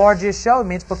 And the Lord just showed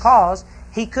me it's because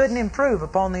He couldn't improve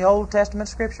upon the Old Testament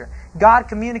Scripture. God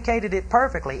communicated it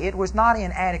perfectly. It was not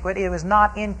inadequate. It was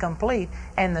not incomplete.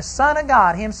 And the Son of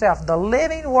God Himself, the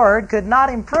living Word, could not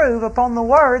improve upon the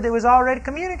Word that was already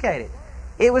communicated.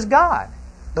 It was God.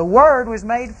 The Word was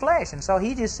made flesh, and so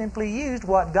He just simply used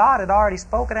what God had already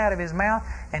spoken out of His mouth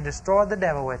and destroyed the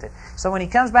devil with it. So when He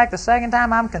comes back the second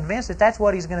time, I'm convinced that that's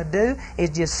what He's going to do, is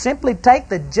just simply take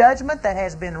the judgment that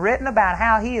has been written about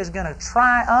how He is going to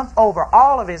triumph over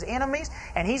all of His enemies,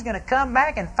 and He's going to come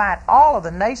back and fight all of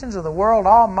the nations of the world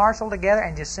all marshaled together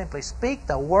and just simply speak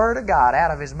the Word of God out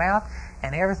of His mouth,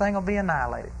 and everything will be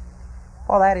annihilated.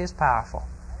 Well, that is powerful.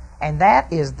 And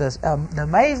that is the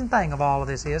amazing thing of all of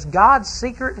this is God's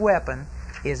secret weapon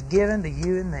is given to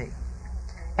you and me.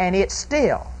 And it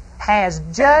still has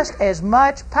just as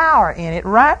much power in it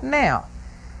right now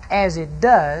as it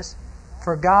does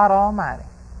for God Almighty.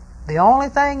 The only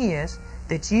thing is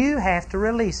that you have to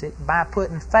release it by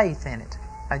putting faith in it.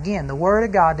 Again, the Word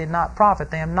of God did not profit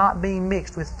them, not being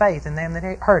mixed with faith in them that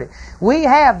heard it. We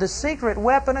have the secret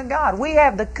weapon of God. We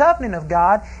have the covenant of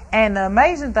God, and the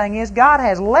amazing thing is God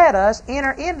has let us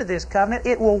enter into this covenant.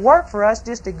 It will work for us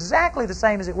just exactly the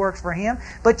same as it works for Him,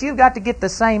 but you've got to get the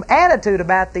same attitude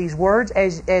about these words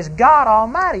as God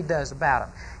Almighty does about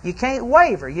them. You can't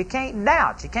waver. You can't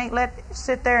doubt. You can't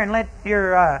sit there and let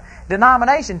your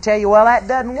denomination tell you, well, that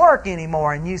doesn't work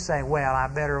anymore. And you say, well, I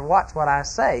better watch what I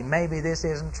say. Maybe this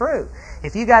isn't true.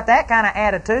 If you got that kind of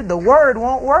attitude, the Word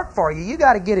won't work for you. You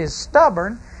got to get as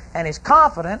stubborn and as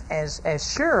confident, as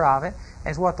sure of it,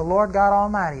 as what the Lord God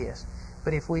Almighty is.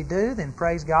 But if we do, then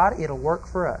praise God, it'll work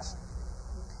for us.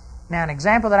 Now, an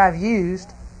example that I've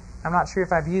used, I'm not sure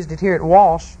if I've used it here at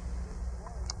Walsh,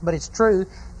 but it's true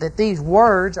that these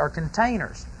words are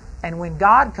containers. And when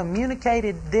God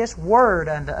communicated this Word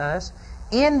unto us,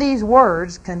 in these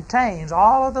words contains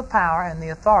all of the power and the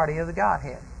authority of the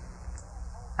Godhead.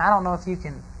 I don't know if you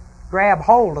can grab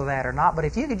hold of that or not, but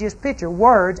if you could just picture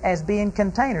words as being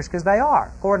containers, because they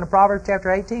are. According to Proverbs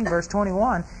chapter 18, verse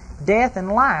 21, death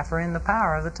and life are in the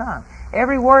power of the tongue.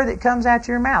 Every word that comes out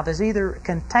your mouth is either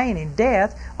containing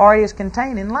death or it is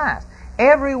containing life.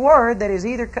 Every word that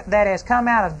has come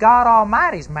out of God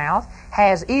Almighty's mouth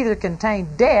has either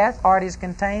contained death or it has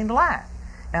contained life.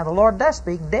 Now the Lord does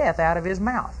speak death out of His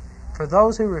mouth. For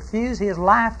those who refuse His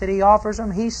life that He offers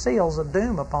them, He seals a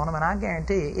doom upon them, and I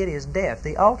guarantee you it is death,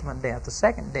 the ultimate death, the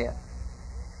second death.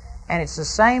 And it's the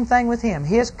same thing with Him.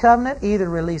 His covenant either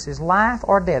releases life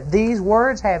or death. These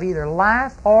words have either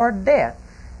life or death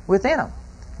within them.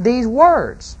 These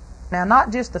words. Now,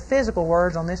 not just the physical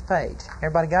words on this page.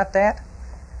 Everybody got that?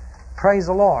 Praise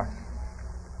the Lord.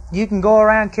 You can go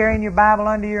around carrying your Bible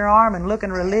under your arm and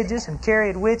looking religious and carry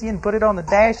it with you and put it on the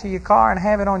dash of your car and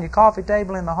have it on your coffee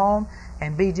table in the home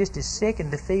and be just as sick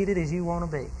and defeated as you want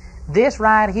to be. This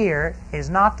right here is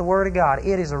not the Word of God.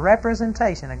 It is a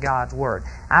representation of God's Word.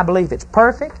 I believe it's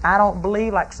perfect. I don't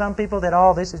believe, like some people, that,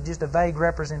 oh, this is just a vague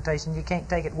representation. You can't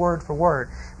take it word for word.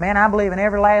 Man, I believe in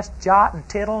every last jot and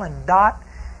tittle and dot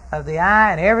of the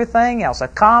I and everything else. A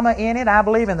comma in it. I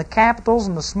believe in the capitals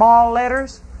and the small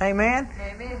letters. Amen?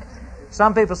 Amen.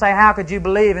 Some people say, how could you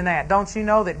believe in that? Don't you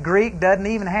know that Greek doesn't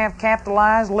even have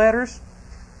capitalized letters?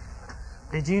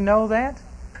 Did you know that?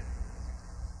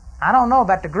 I don't know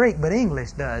about the Greek, but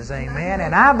English does. Amen?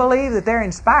 And I believe that they're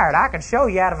inspired. I could show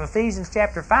you out of Ephesians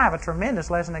chapter 5 a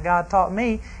tremendous lesson that God taught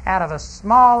me out of a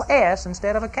small S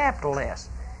instead of a capital S.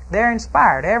 They're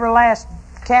inspired. Every last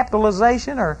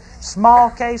capitalization or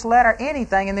small case letter,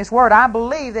 anything in this Word, I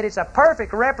believe that it's a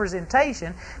perfect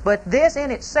representation, but this in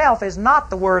itself is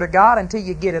not the Word of God until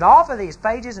you get it off of these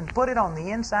pages and put it on the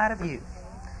inside of you.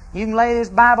 You can lay this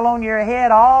Bible on your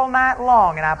head all night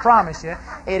long, and I promise you,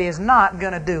 it is not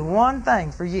going to do one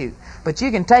thing for you. But you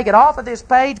can take it off of this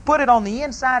page, put it on the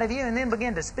inside of you, and then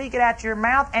begin to speak it out your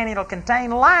mouth, and it'll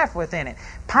contain life within it.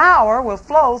 Power will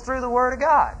flow through the Word of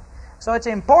God. So it's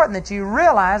important that you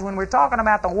realize when we're talking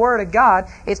about the Word of God,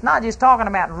 it's not just talking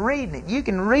about reading it. You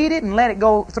can read it and let it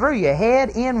go through your head,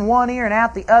 in one ear and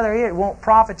out the other ear. It won't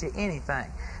profit you anything.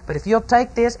 But if you'll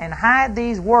take this and hide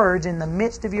these words in the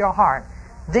midst of your heart,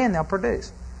 then they'll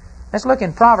produce. Let's look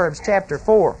in Proverbs chapter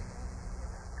 4.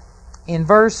 In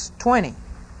verse 20,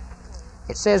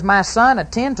 it says, My son,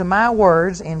 attend to my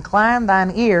words, incline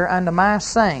thine ear unto my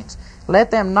sayings.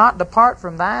 Let them not depart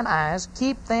from thine eyes.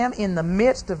 Keep them in the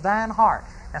midst of thine heart.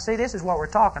 Now see, this is what we're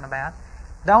talking about.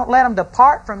 Don't let them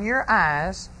depart from your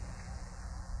eyes,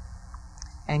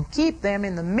 and keep them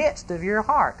in the midst of your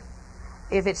heart.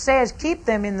 If it says keep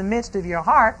them in the midst of your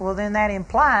heart, well then that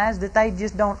implies that they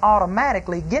just don't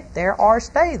automatically get there or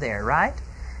stay there, right?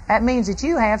 That means that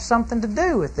you have something to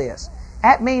do with this.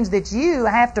 That means that you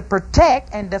have to protect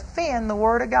and defend the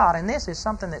Word of God. And this is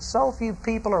something that so few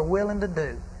people are willing to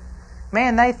do.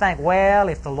 Man, they think, well,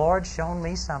 if the Lord's shown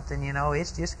me something,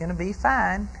 it's just going to be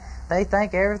fine. They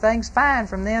think everything's fine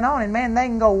from then on. And man, they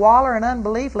can go waller in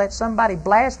unbelief, let somebody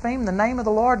blaspheme the name of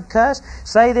the Lord, cuss,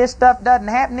 say this stuff doesn't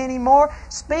happen anymore,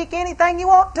 speak anything you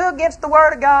want to against the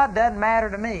Word of God, doesn't matter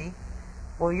to me.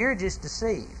 Well, you're just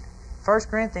deceived. 1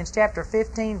 Corinthians chapter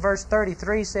 15, verse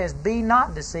 33 says, Be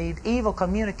not deceived, evil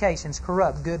communications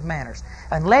corrupt good manners.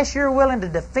 Unless you're willing to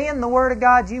defend the Word of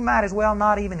God, you might as well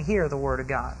not even hear the Word of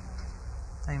God.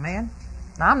 Amen?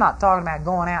 Now, I'm not talking about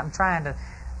going out and trying to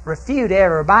refute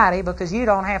everybody, because you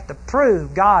don't have to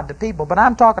prove God to people, but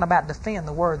I'm talking about defend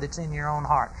the Word that's in your own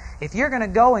heart. If you're going to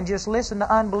go and just listen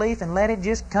to unbelief and let it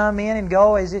just come in and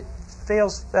go as it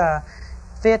fits,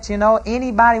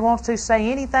 anybody wants to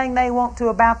say anything they want to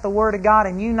about the Word of God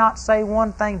and you not say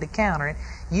one thing to counter it,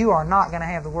 you are not going to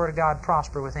have the Word of God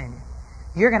prosper within you.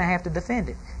 You're going to have to defend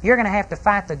it. You're going to have to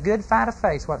fight the good fight of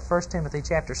faith, what 1 Timothy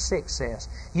chapter 6 says.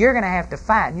 You're going to have to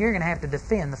fight, and you're going to have to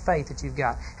defend the faith that you've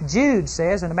got. Jude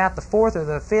says, in about the 4th or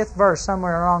the 5th verse,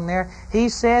 somewhere along there, he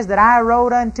says that I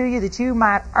wrote unto you that you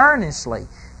might earnestly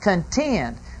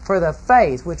contend for the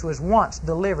faith which was once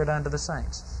delivered unto the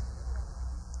saints.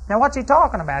 Now, what's he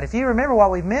talking about? If you remember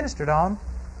what we've ministered on,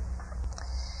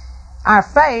 our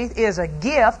faith is a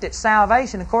gift at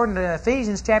salvation. According to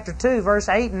Ephesians chapter 2, verse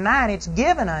 8 and 9, it's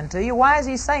given unto you. Why is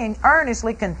he saying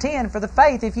earnestly contend for the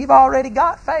faith if you've already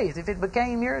got faith, if it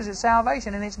became yours at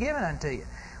salvation and it's given unto you?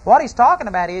 What he's talking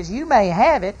about is you may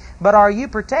have it, but are you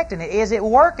protecting it? Is it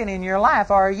working in your life,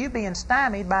 or are you being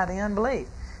stymied by the unbelief?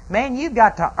 Man, you've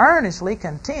got to earnestly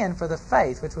contend for the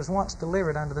faith which was once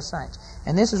delivered unto the saints.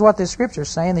 And this is what this Scripture is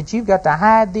saying, that you've got to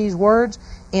hide these words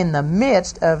in the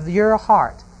midst of your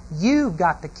heart. You've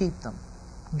got to keep them.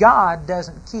 God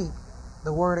doesn't keep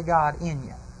the Word of God in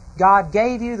you. God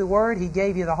gave you the Word. He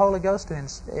gave you the Holy Ghost to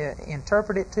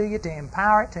interpret it to you, to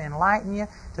empower it, to enlighten you,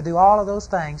 to do all of those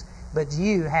things. But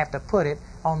you have to put it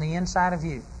on the inside of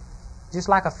you. Just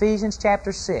like Ephesians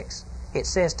chapter 6. It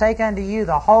says, take unto you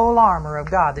the whole armor of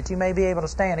God, that you may be able to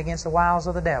stand against the wiles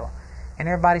of the devil. And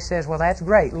everybody says, well, that's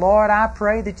great. Lord, I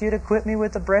pray that you'd equip me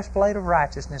with the breastplate of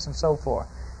righteousness and so forth.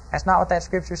 That's not what that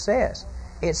Scripture says.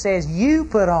 It says you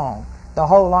put on the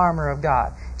whole armor of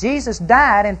God. Jesus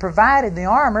died and provided the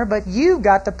armor, but you've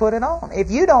got to put it on.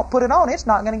 If you don't put it on, it's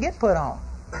not going to get put on.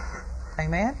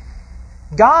 Amen?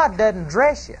 God doesn't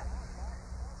dress you.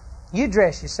 You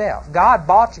dress yourself. God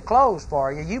bought your clothes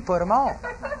for you. You put them on.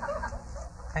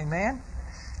 Amen?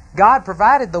 God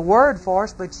provided the Word for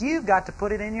us, but you've got to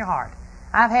put it in your heart.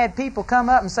 I've had people come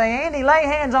up and say, Andy, lay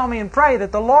hands on me and pray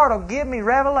that the Lord will give me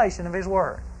revelation of His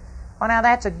Word. Well, now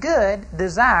that's a good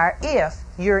desire if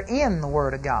you're in the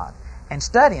Word of God and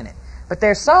studying it. But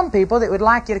there's some people that would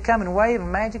like you to come and wave a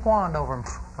magic wand over them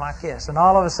like this. And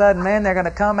all of a sudden, man, they're going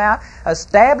to come out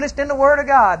established in the Word of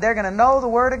God. They're going to know the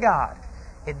Word of God.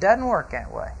 It doesn't work that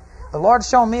way. The Lord's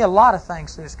shown me a lot of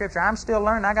things through the Scripture. I'm still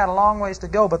learning. I got a long ways to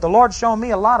go. But the Lord's shown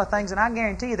me a lot of things, and I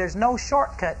guarantee you there's no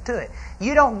shortcut to it.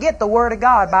 You don't get the Word of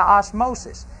God by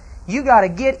osmosis. You got to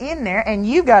get in there, and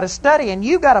you got to study, and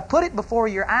you got to put it before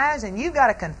your eyes, and you got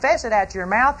to confess it out your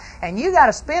mouth, and you got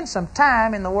to spend some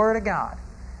time in the Word of God.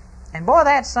 And boy,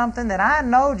 that's something that I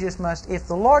know just must, if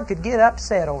the Lord could get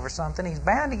upset over something, He's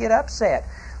bound to get upset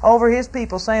over His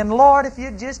people saying, Lord, if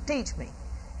you'd just teach me.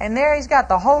 And there He's got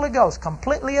the Holy Ghost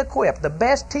completely equipped, the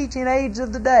best teaching aids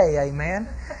of the day, amen.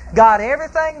 Got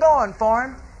everything going for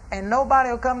Him, and nobody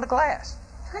will come to class.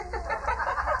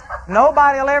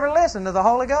 Nobody will ever listen to the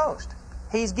Holy Ghost.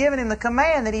 He's given Him the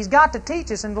command that He's got to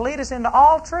teach us and to lead us into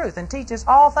all truth and teach us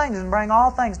all things and bring all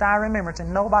things to our remembrance,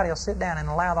 and nobody will sit down and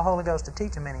allow the Holy Ghost to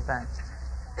teach them anything.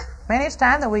 Man, it's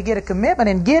time that we get a commitment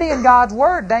and get in God's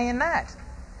Word day and night.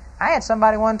 I had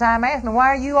somebody one time ask me, why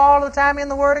are you all the time in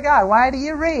the Word of God? Why do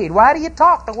you read? Why do you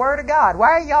talk the Word of God?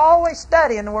 Why are you always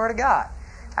studying the Word of God?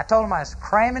 I told him I was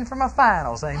cramming for my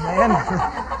finals, amen.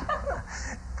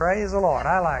 Praise the Lord,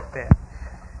 I like that.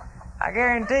 I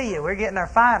guarantee you, we're getting our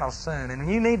finals soon,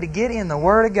 and you need to get in the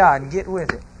Word of God and get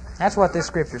with it. That's what this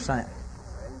Scripture's saying.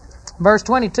 Verse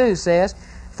 22 says,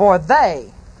 for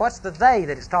they, what's the they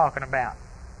that it's talking about?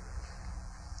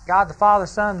 God the Father,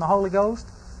 Son, and the Holy Ghost?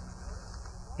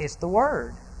 It's the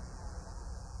Word.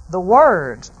 The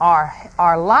words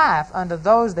are life unto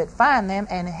those that find them,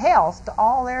 and health to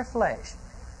all their flesh.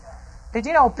 Did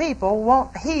you know people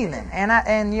want healing?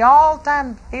 And you all the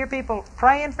time hear people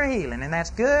praying for healing, and that's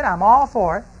good. I'm all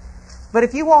for it. But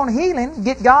if you want healing,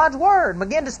 get God's Word.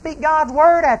 Begin to speak God's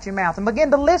Word out your mouth, and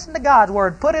begin to listen to God's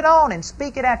Word. Put it on and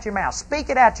speak it out your mouth. Speak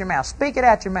it out your mouth. Speak it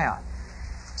out your mouth.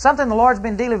 Something the Lord's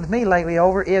been dealing with me lately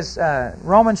over is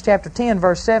Romans chapter 10,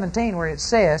 verse 17, where it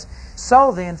says,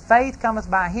 so then faith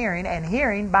cometh by hearing, and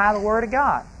hearing by the Word of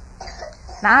God.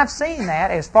 Now, I've seen that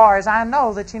as far as I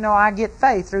know that, I get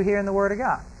faith through hearing the Word of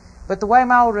God. But the way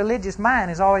my old religious mind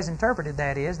has always interpreted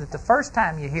that is that the first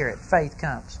time you hear it, faith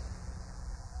comes.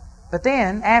 But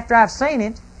then, after I've seen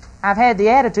it, I've had the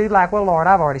attitude like, well, Lord,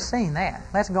 I've already seen that.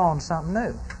 Let's go on to something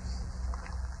new.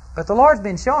 But the Lord's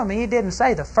been showing me He didn't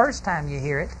say the first time you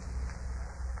hear it,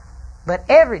 but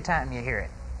every time you hear it,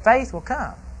 faith will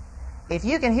come. If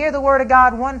you can hear the Word of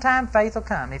God one time, faith will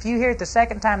come. If you hear it the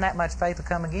second time, that much faith will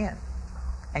come again.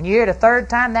 And you hear it a third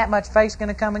time, that much faith's going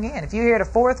to come again. If you hear it a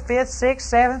fourth, fifth, sixth,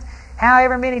 seventh,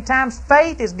 however many times,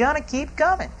 faith is going to keep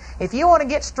coming. If you want to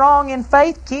get strong in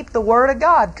faith, keep the Word of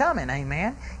God coming,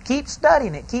 amen. Keep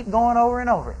studying it. Keep going over and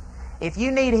over it. If you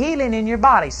need healing in your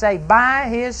body, say, by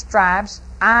His stripes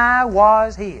I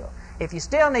was healed. If you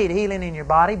still need healing in your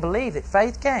body, believe that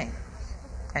faith came.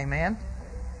 Amen.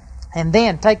 And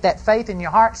then take that faith in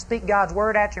your heart, speak God's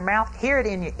Word out your mouth, hear it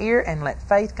in your ear, and let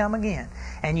faith come again.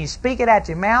 And you speak it out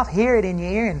your mouth, hear it in your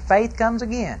ear, and faith comes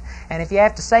again. And if you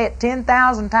have to say it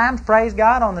 10,000 times, praise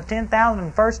God, on the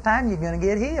 10,001st time, you're going to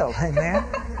get healed. Amen.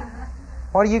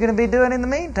 What are you going to be doing in the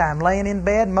meantime? Laying in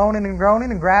bed, moaning and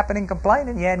groaning and griping and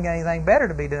complaining? You hadn't got anything better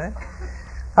to be doing.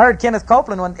 I heard Kenneth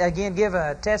Copeland again give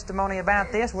a testimony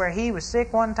about this, where he was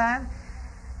sick one time,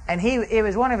 and it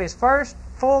was one of his first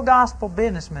full gospel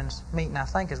businessmen's meeting, I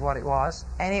think is what it was.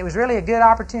 And it was really a good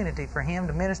opportunity for him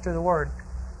to minister the Word.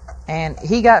 And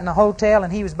he got in a hotel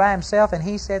and he was by himself, and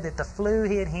he said that the flu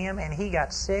hit him and he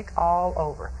got sick all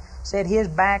over. Said his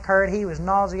back hurt, he was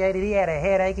nauseated, he had a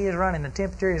headache, he was running the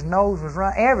temperature, his nose was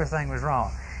running, everything was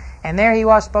wrong. And there he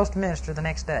was supposed to minister the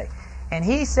next day. And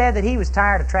he said that he was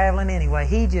tired of traveling anyway.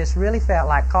 He just really felt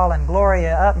like calling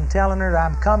Gloria up and telling her,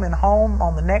 I'm coming home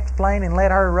on the next plane, and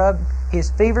let her rub his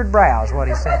fevered brows, what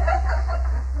he said.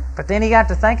 But then he got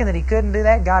to thinking that he couldn't do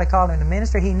that. God had called him to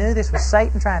minister. He knew this was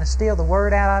Satan trying to steal the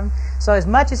Word out of him. So as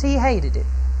much as he hated it,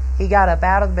 he got up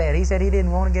out of bed. He said he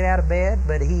didn't want to get out of bed,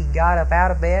 but he got up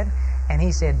out of bed, and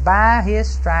he said, by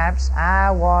His stripes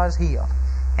I was healed.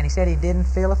 And he said he didn't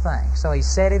feel a thing. So he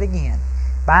said it again.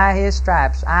 By His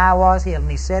stripes I was healed.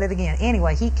 And he said it again.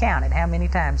 Anyway, he counted how many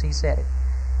times he said it.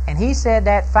 And he said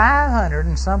that 500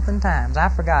 and something times. I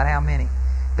forgot how many.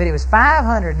 But it was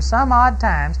 500 and some odd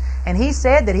times. And he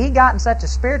said that he got in such a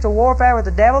spiritual warfare with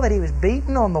the devil that he was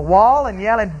beating on the wall and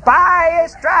yelling, by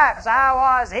His stripes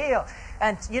I was healed.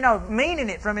 And, meaning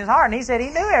it from his heart. And he said he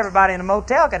knew everybody in the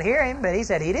motel could hear him, but he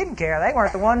said he didn't care. They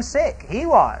weren't the ones sick. He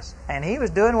was. And he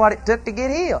was doing what it took to get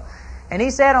healed. And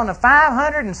he said on the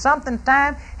 500 and something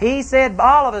time, he said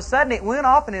all of a sudden it went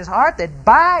off in his heart that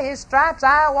by His stripes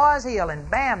I was healed. And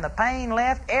bam, the pain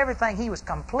left, everything. He was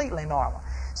completely normal.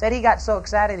 Said he got so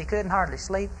excited he couldn't hardly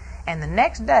sleep. And the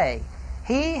next day,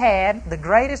 he had the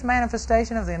greatest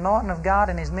manifestation of the anointing of God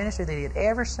in his ministry that he had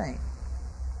ever seen.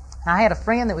 I had a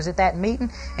friend that was at that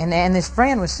meeting, and this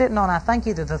friend was sitting on, I think,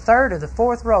 either the third or the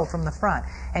fourth row from the front.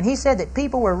 And he said that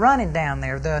people were running down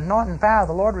there. The anointing power of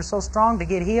the Lord was so strong to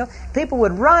get healed. People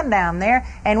would run down there,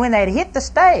 and when they'd hit the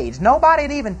stage, nobody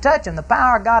would even touch them. The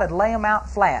power of God would lay them out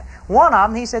flat. One of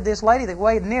them, he said, this lady that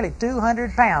weighed nearly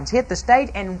 200 pounds hit the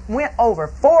stage and went over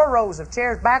 4 rows of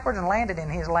chairs backwards and landed in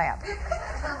his lap.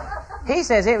 He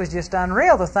says it was just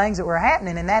unreal, the things that were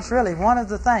happening, and that's really one of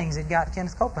the things that got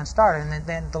Kenneth Copeland started and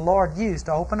that the Lord used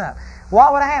to open up.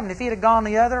 What would have happened if he'd have gone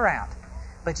the other route?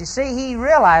 But you see, he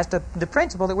realized the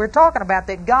principle that we're talking about,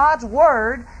 that God's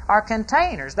Word are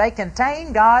containers. They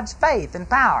contain God's faith and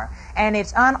power, and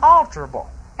it's unalterable.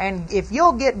 And if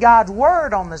you'll get God's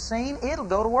Word on the scene, it'll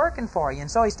go to working for you.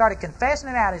 And so he started confessing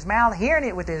it out of his mouth, hearing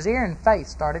it with his ear, and faith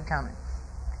started coming.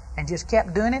 And just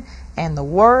kept doing it, and the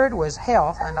Word was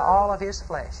health unto all of his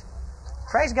flesh.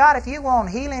 Praise God, if you want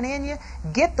healing in you,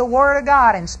 get the Word of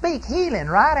God and speak healing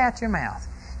right out your mouth.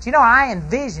 So, I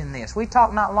envision this. We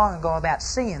talked not long ago about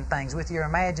seeing things with your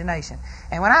imagination.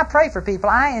 And when I pray for people,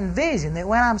 I envision that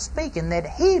when I'm speaking, that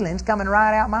healing's coming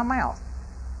right out my mouth.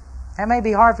 That may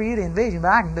be hard for you to envision, but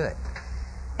I can do it.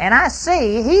 And I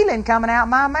see healing coming out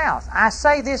my mouth. I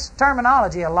say this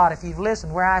terminology a lot if you've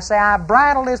listened, where I say, I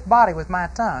bridle this body with my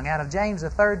tongue, out of James the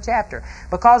 3rd chapter.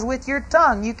 Because with your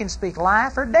tongue you can speak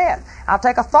life or death. I'll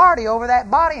take authority over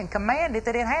that body and command it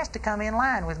that it has to come in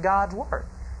line with God's Word.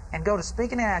 And go to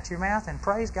speaking it out your mouth, and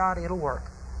praise God, it'll work.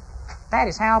 That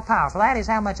is how powerful. That is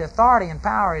how much authority and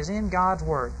power is in God's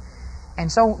Word.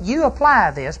 And so you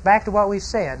apply this back to what we've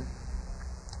said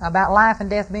about life and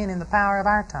death being in the power of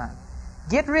our tongue.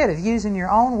 Get rid of using your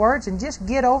own words and just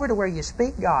get over to where you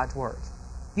speak God's words.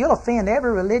 You'll offend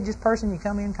every religious person you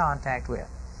come in contact with.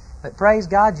 But praise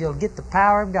God, you'll get the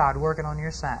power of God working on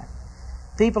your side.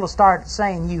 People will start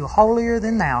saying you holier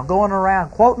than thou, going around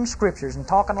quoting scriptures and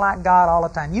talking like God all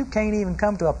the time. You can't even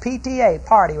come to a PTA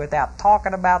party without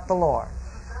talking about the Lord.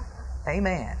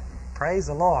 Amen. Praise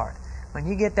the Lord. When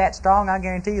you get that strong, I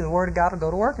guarantee you the Word of God will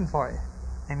go to working for you.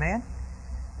 Amen.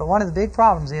 But one of the big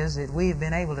problems is that we've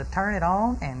been able to turn it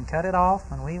on and cut it off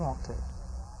when we want to.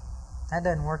 That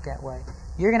doesn't work that way.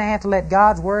 You're going to have to let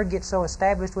God's Word get so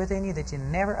established within you that you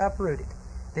never uproot it.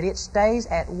 That it stays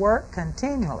at work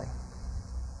continually.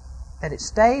 That it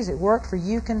stays at work for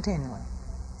you continually.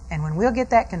 And when we'll get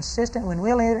that consistent, when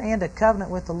we'll enter into covenant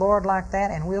with the Lord like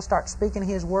that, and we'll start speaking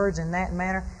His words in that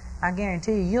manner, I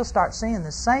guarantee you, you'll start seeing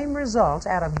the same results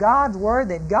out of God's Word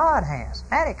that God has.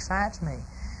 That excites me.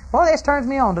 Boy, this turns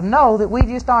me on to know that we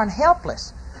just aren't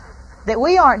helpless. That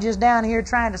we aren't just down here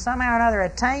trying to somehow or another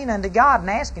attain unto God and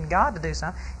asking God to do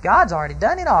something. God's already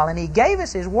done it all, and He gave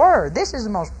us His Word. This is the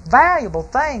most valuable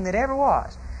thing that ever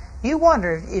was. You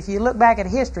wonder, if you look back at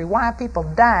history, why people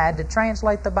died to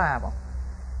translate the Bible.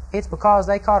 It's because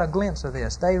they caught a glimpse of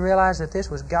this. They realized that this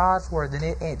was God's Word,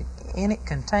 that in it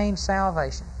contained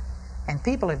salvation. And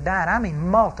people have died. I mean,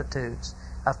 multitudes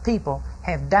of people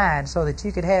have died so that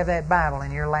you could have that Bible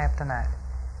in your lap tonight.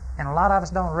 And a lot of us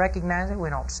don't recognize it. We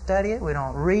don't study it. We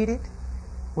don't read it.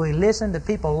 We listen to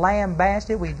people lambaste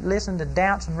it. We listen to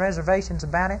doubts and reservations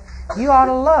about it. You ought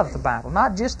to love the Bible.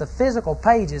 Not just the physical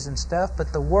pages and stuff,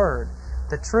 but the Word,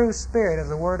 the true spirit of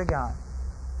the Word of God.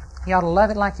 You ought to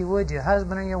love it like you would your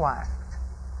husband or your wife.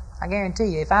 I guarantee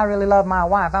you, if I really love my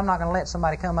wife, I'm not going to let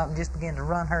somebody come up and just begin to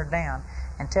run her down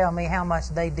and tell me how much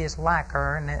they dislike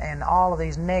her and all of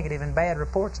these negative and bad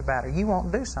reports about her. You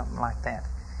won't do something like that.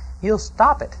 You'll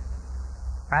stop it.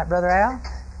 Right, Brother Al?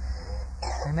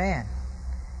 Amen.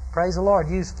 Praise the Lord.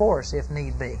 Use force if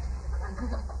need be.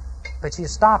 But you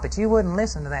stop it. You wouldn't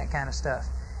listen to that kind of stuff.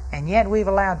 And yet we've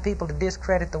allowed people to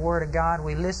discredit the Word of God.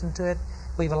 We listen to it.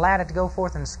 We've allowed it to go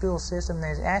forth in the school system.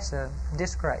 That's a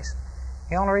disgrace.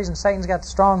 The only reason Satan's got the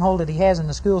stronghold that he has in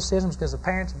the school system is because the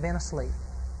parents have been asleep.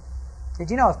 Did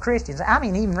you know if Christians, I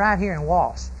mean even right here in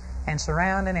Walsh and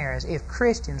surrounding areas, if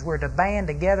Christians were to band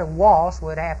together, Walsh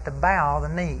would have to bow the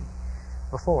knee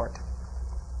before it.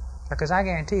 Because I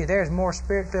guarantee you there's more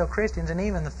Spirit-filled Christians, and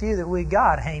even the few that we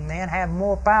got, amen, have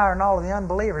more power than all of the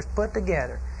unbelievers put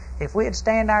together. If we'd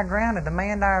stand our ground and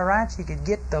demand our rights, you could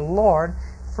get the Lord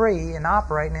free and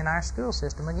operating in our school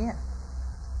system again.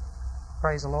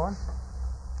 Praise the Lord.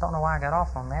 Don't know why I got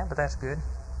off on that, but that's good.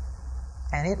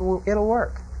 And it'll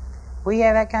work. We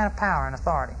have that kind of power and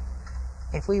authority.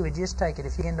 If we would just take it,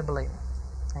 if you begin to believe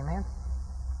it. Amen?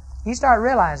 You start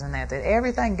realizing that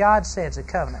everything God said is a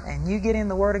covenant. And you get in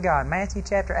the Word of God, Matthew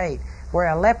chapter 8, where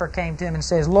a leper came to him and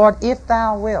says, Lord, if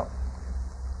thou wilt,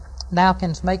 thou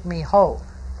canst make me whole.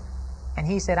 And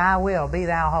he said, I will, be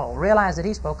thou whole. Realize that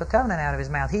he spoke a covenant out of his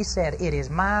mouth. He said, it is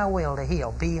my will to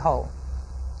heal, be whole.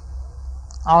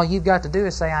 All you've got to do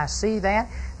is say, I see that.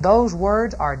 Those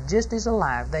words are just as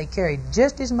alive. They carry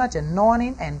just as much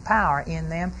anointing and power in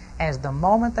them as the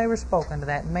moment they were spoken to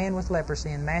that man with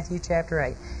leprosy in Matthew chapter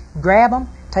 8. Grab them,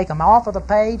 take them off of the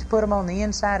page, put them on the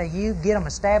inside of you, get them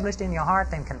established in your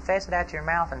heart, then confess it out your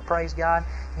mouth and praise God.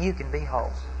 You can be whole.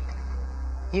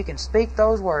 You can speak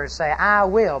those words, say, I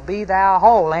will, be thou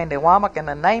whole, Andy Womack, in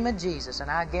the name of Jesus. And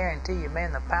I guarantee you,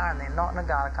 man, the power and the anointing of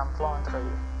God will come flowing through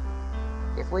you.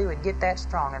 If we would get that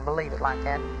strong and believe it like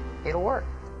that, it'll work.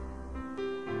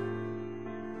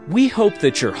 We hope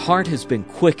that your heart has been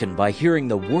quickened by hearing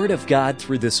the Word of God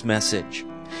through this message.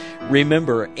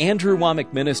 Remember, Andrew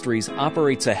Womack Ministries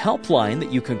operates a helpline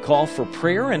that you can call for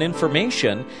prayer and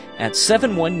information at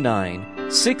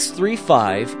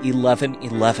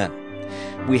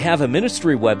 719-635-1111. We have a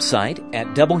ministry website at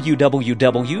www.awmi.net,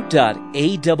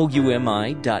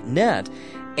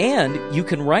 and you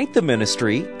can write the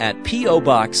ministry at P.O.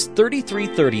 Box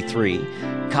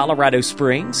 3333, Colorado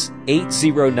Springs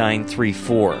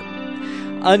 80934.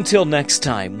 Until next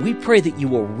time, we pray that you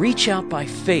will reach out by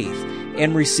faith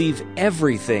and receive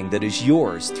everything that is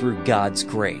yours through God's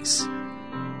grace.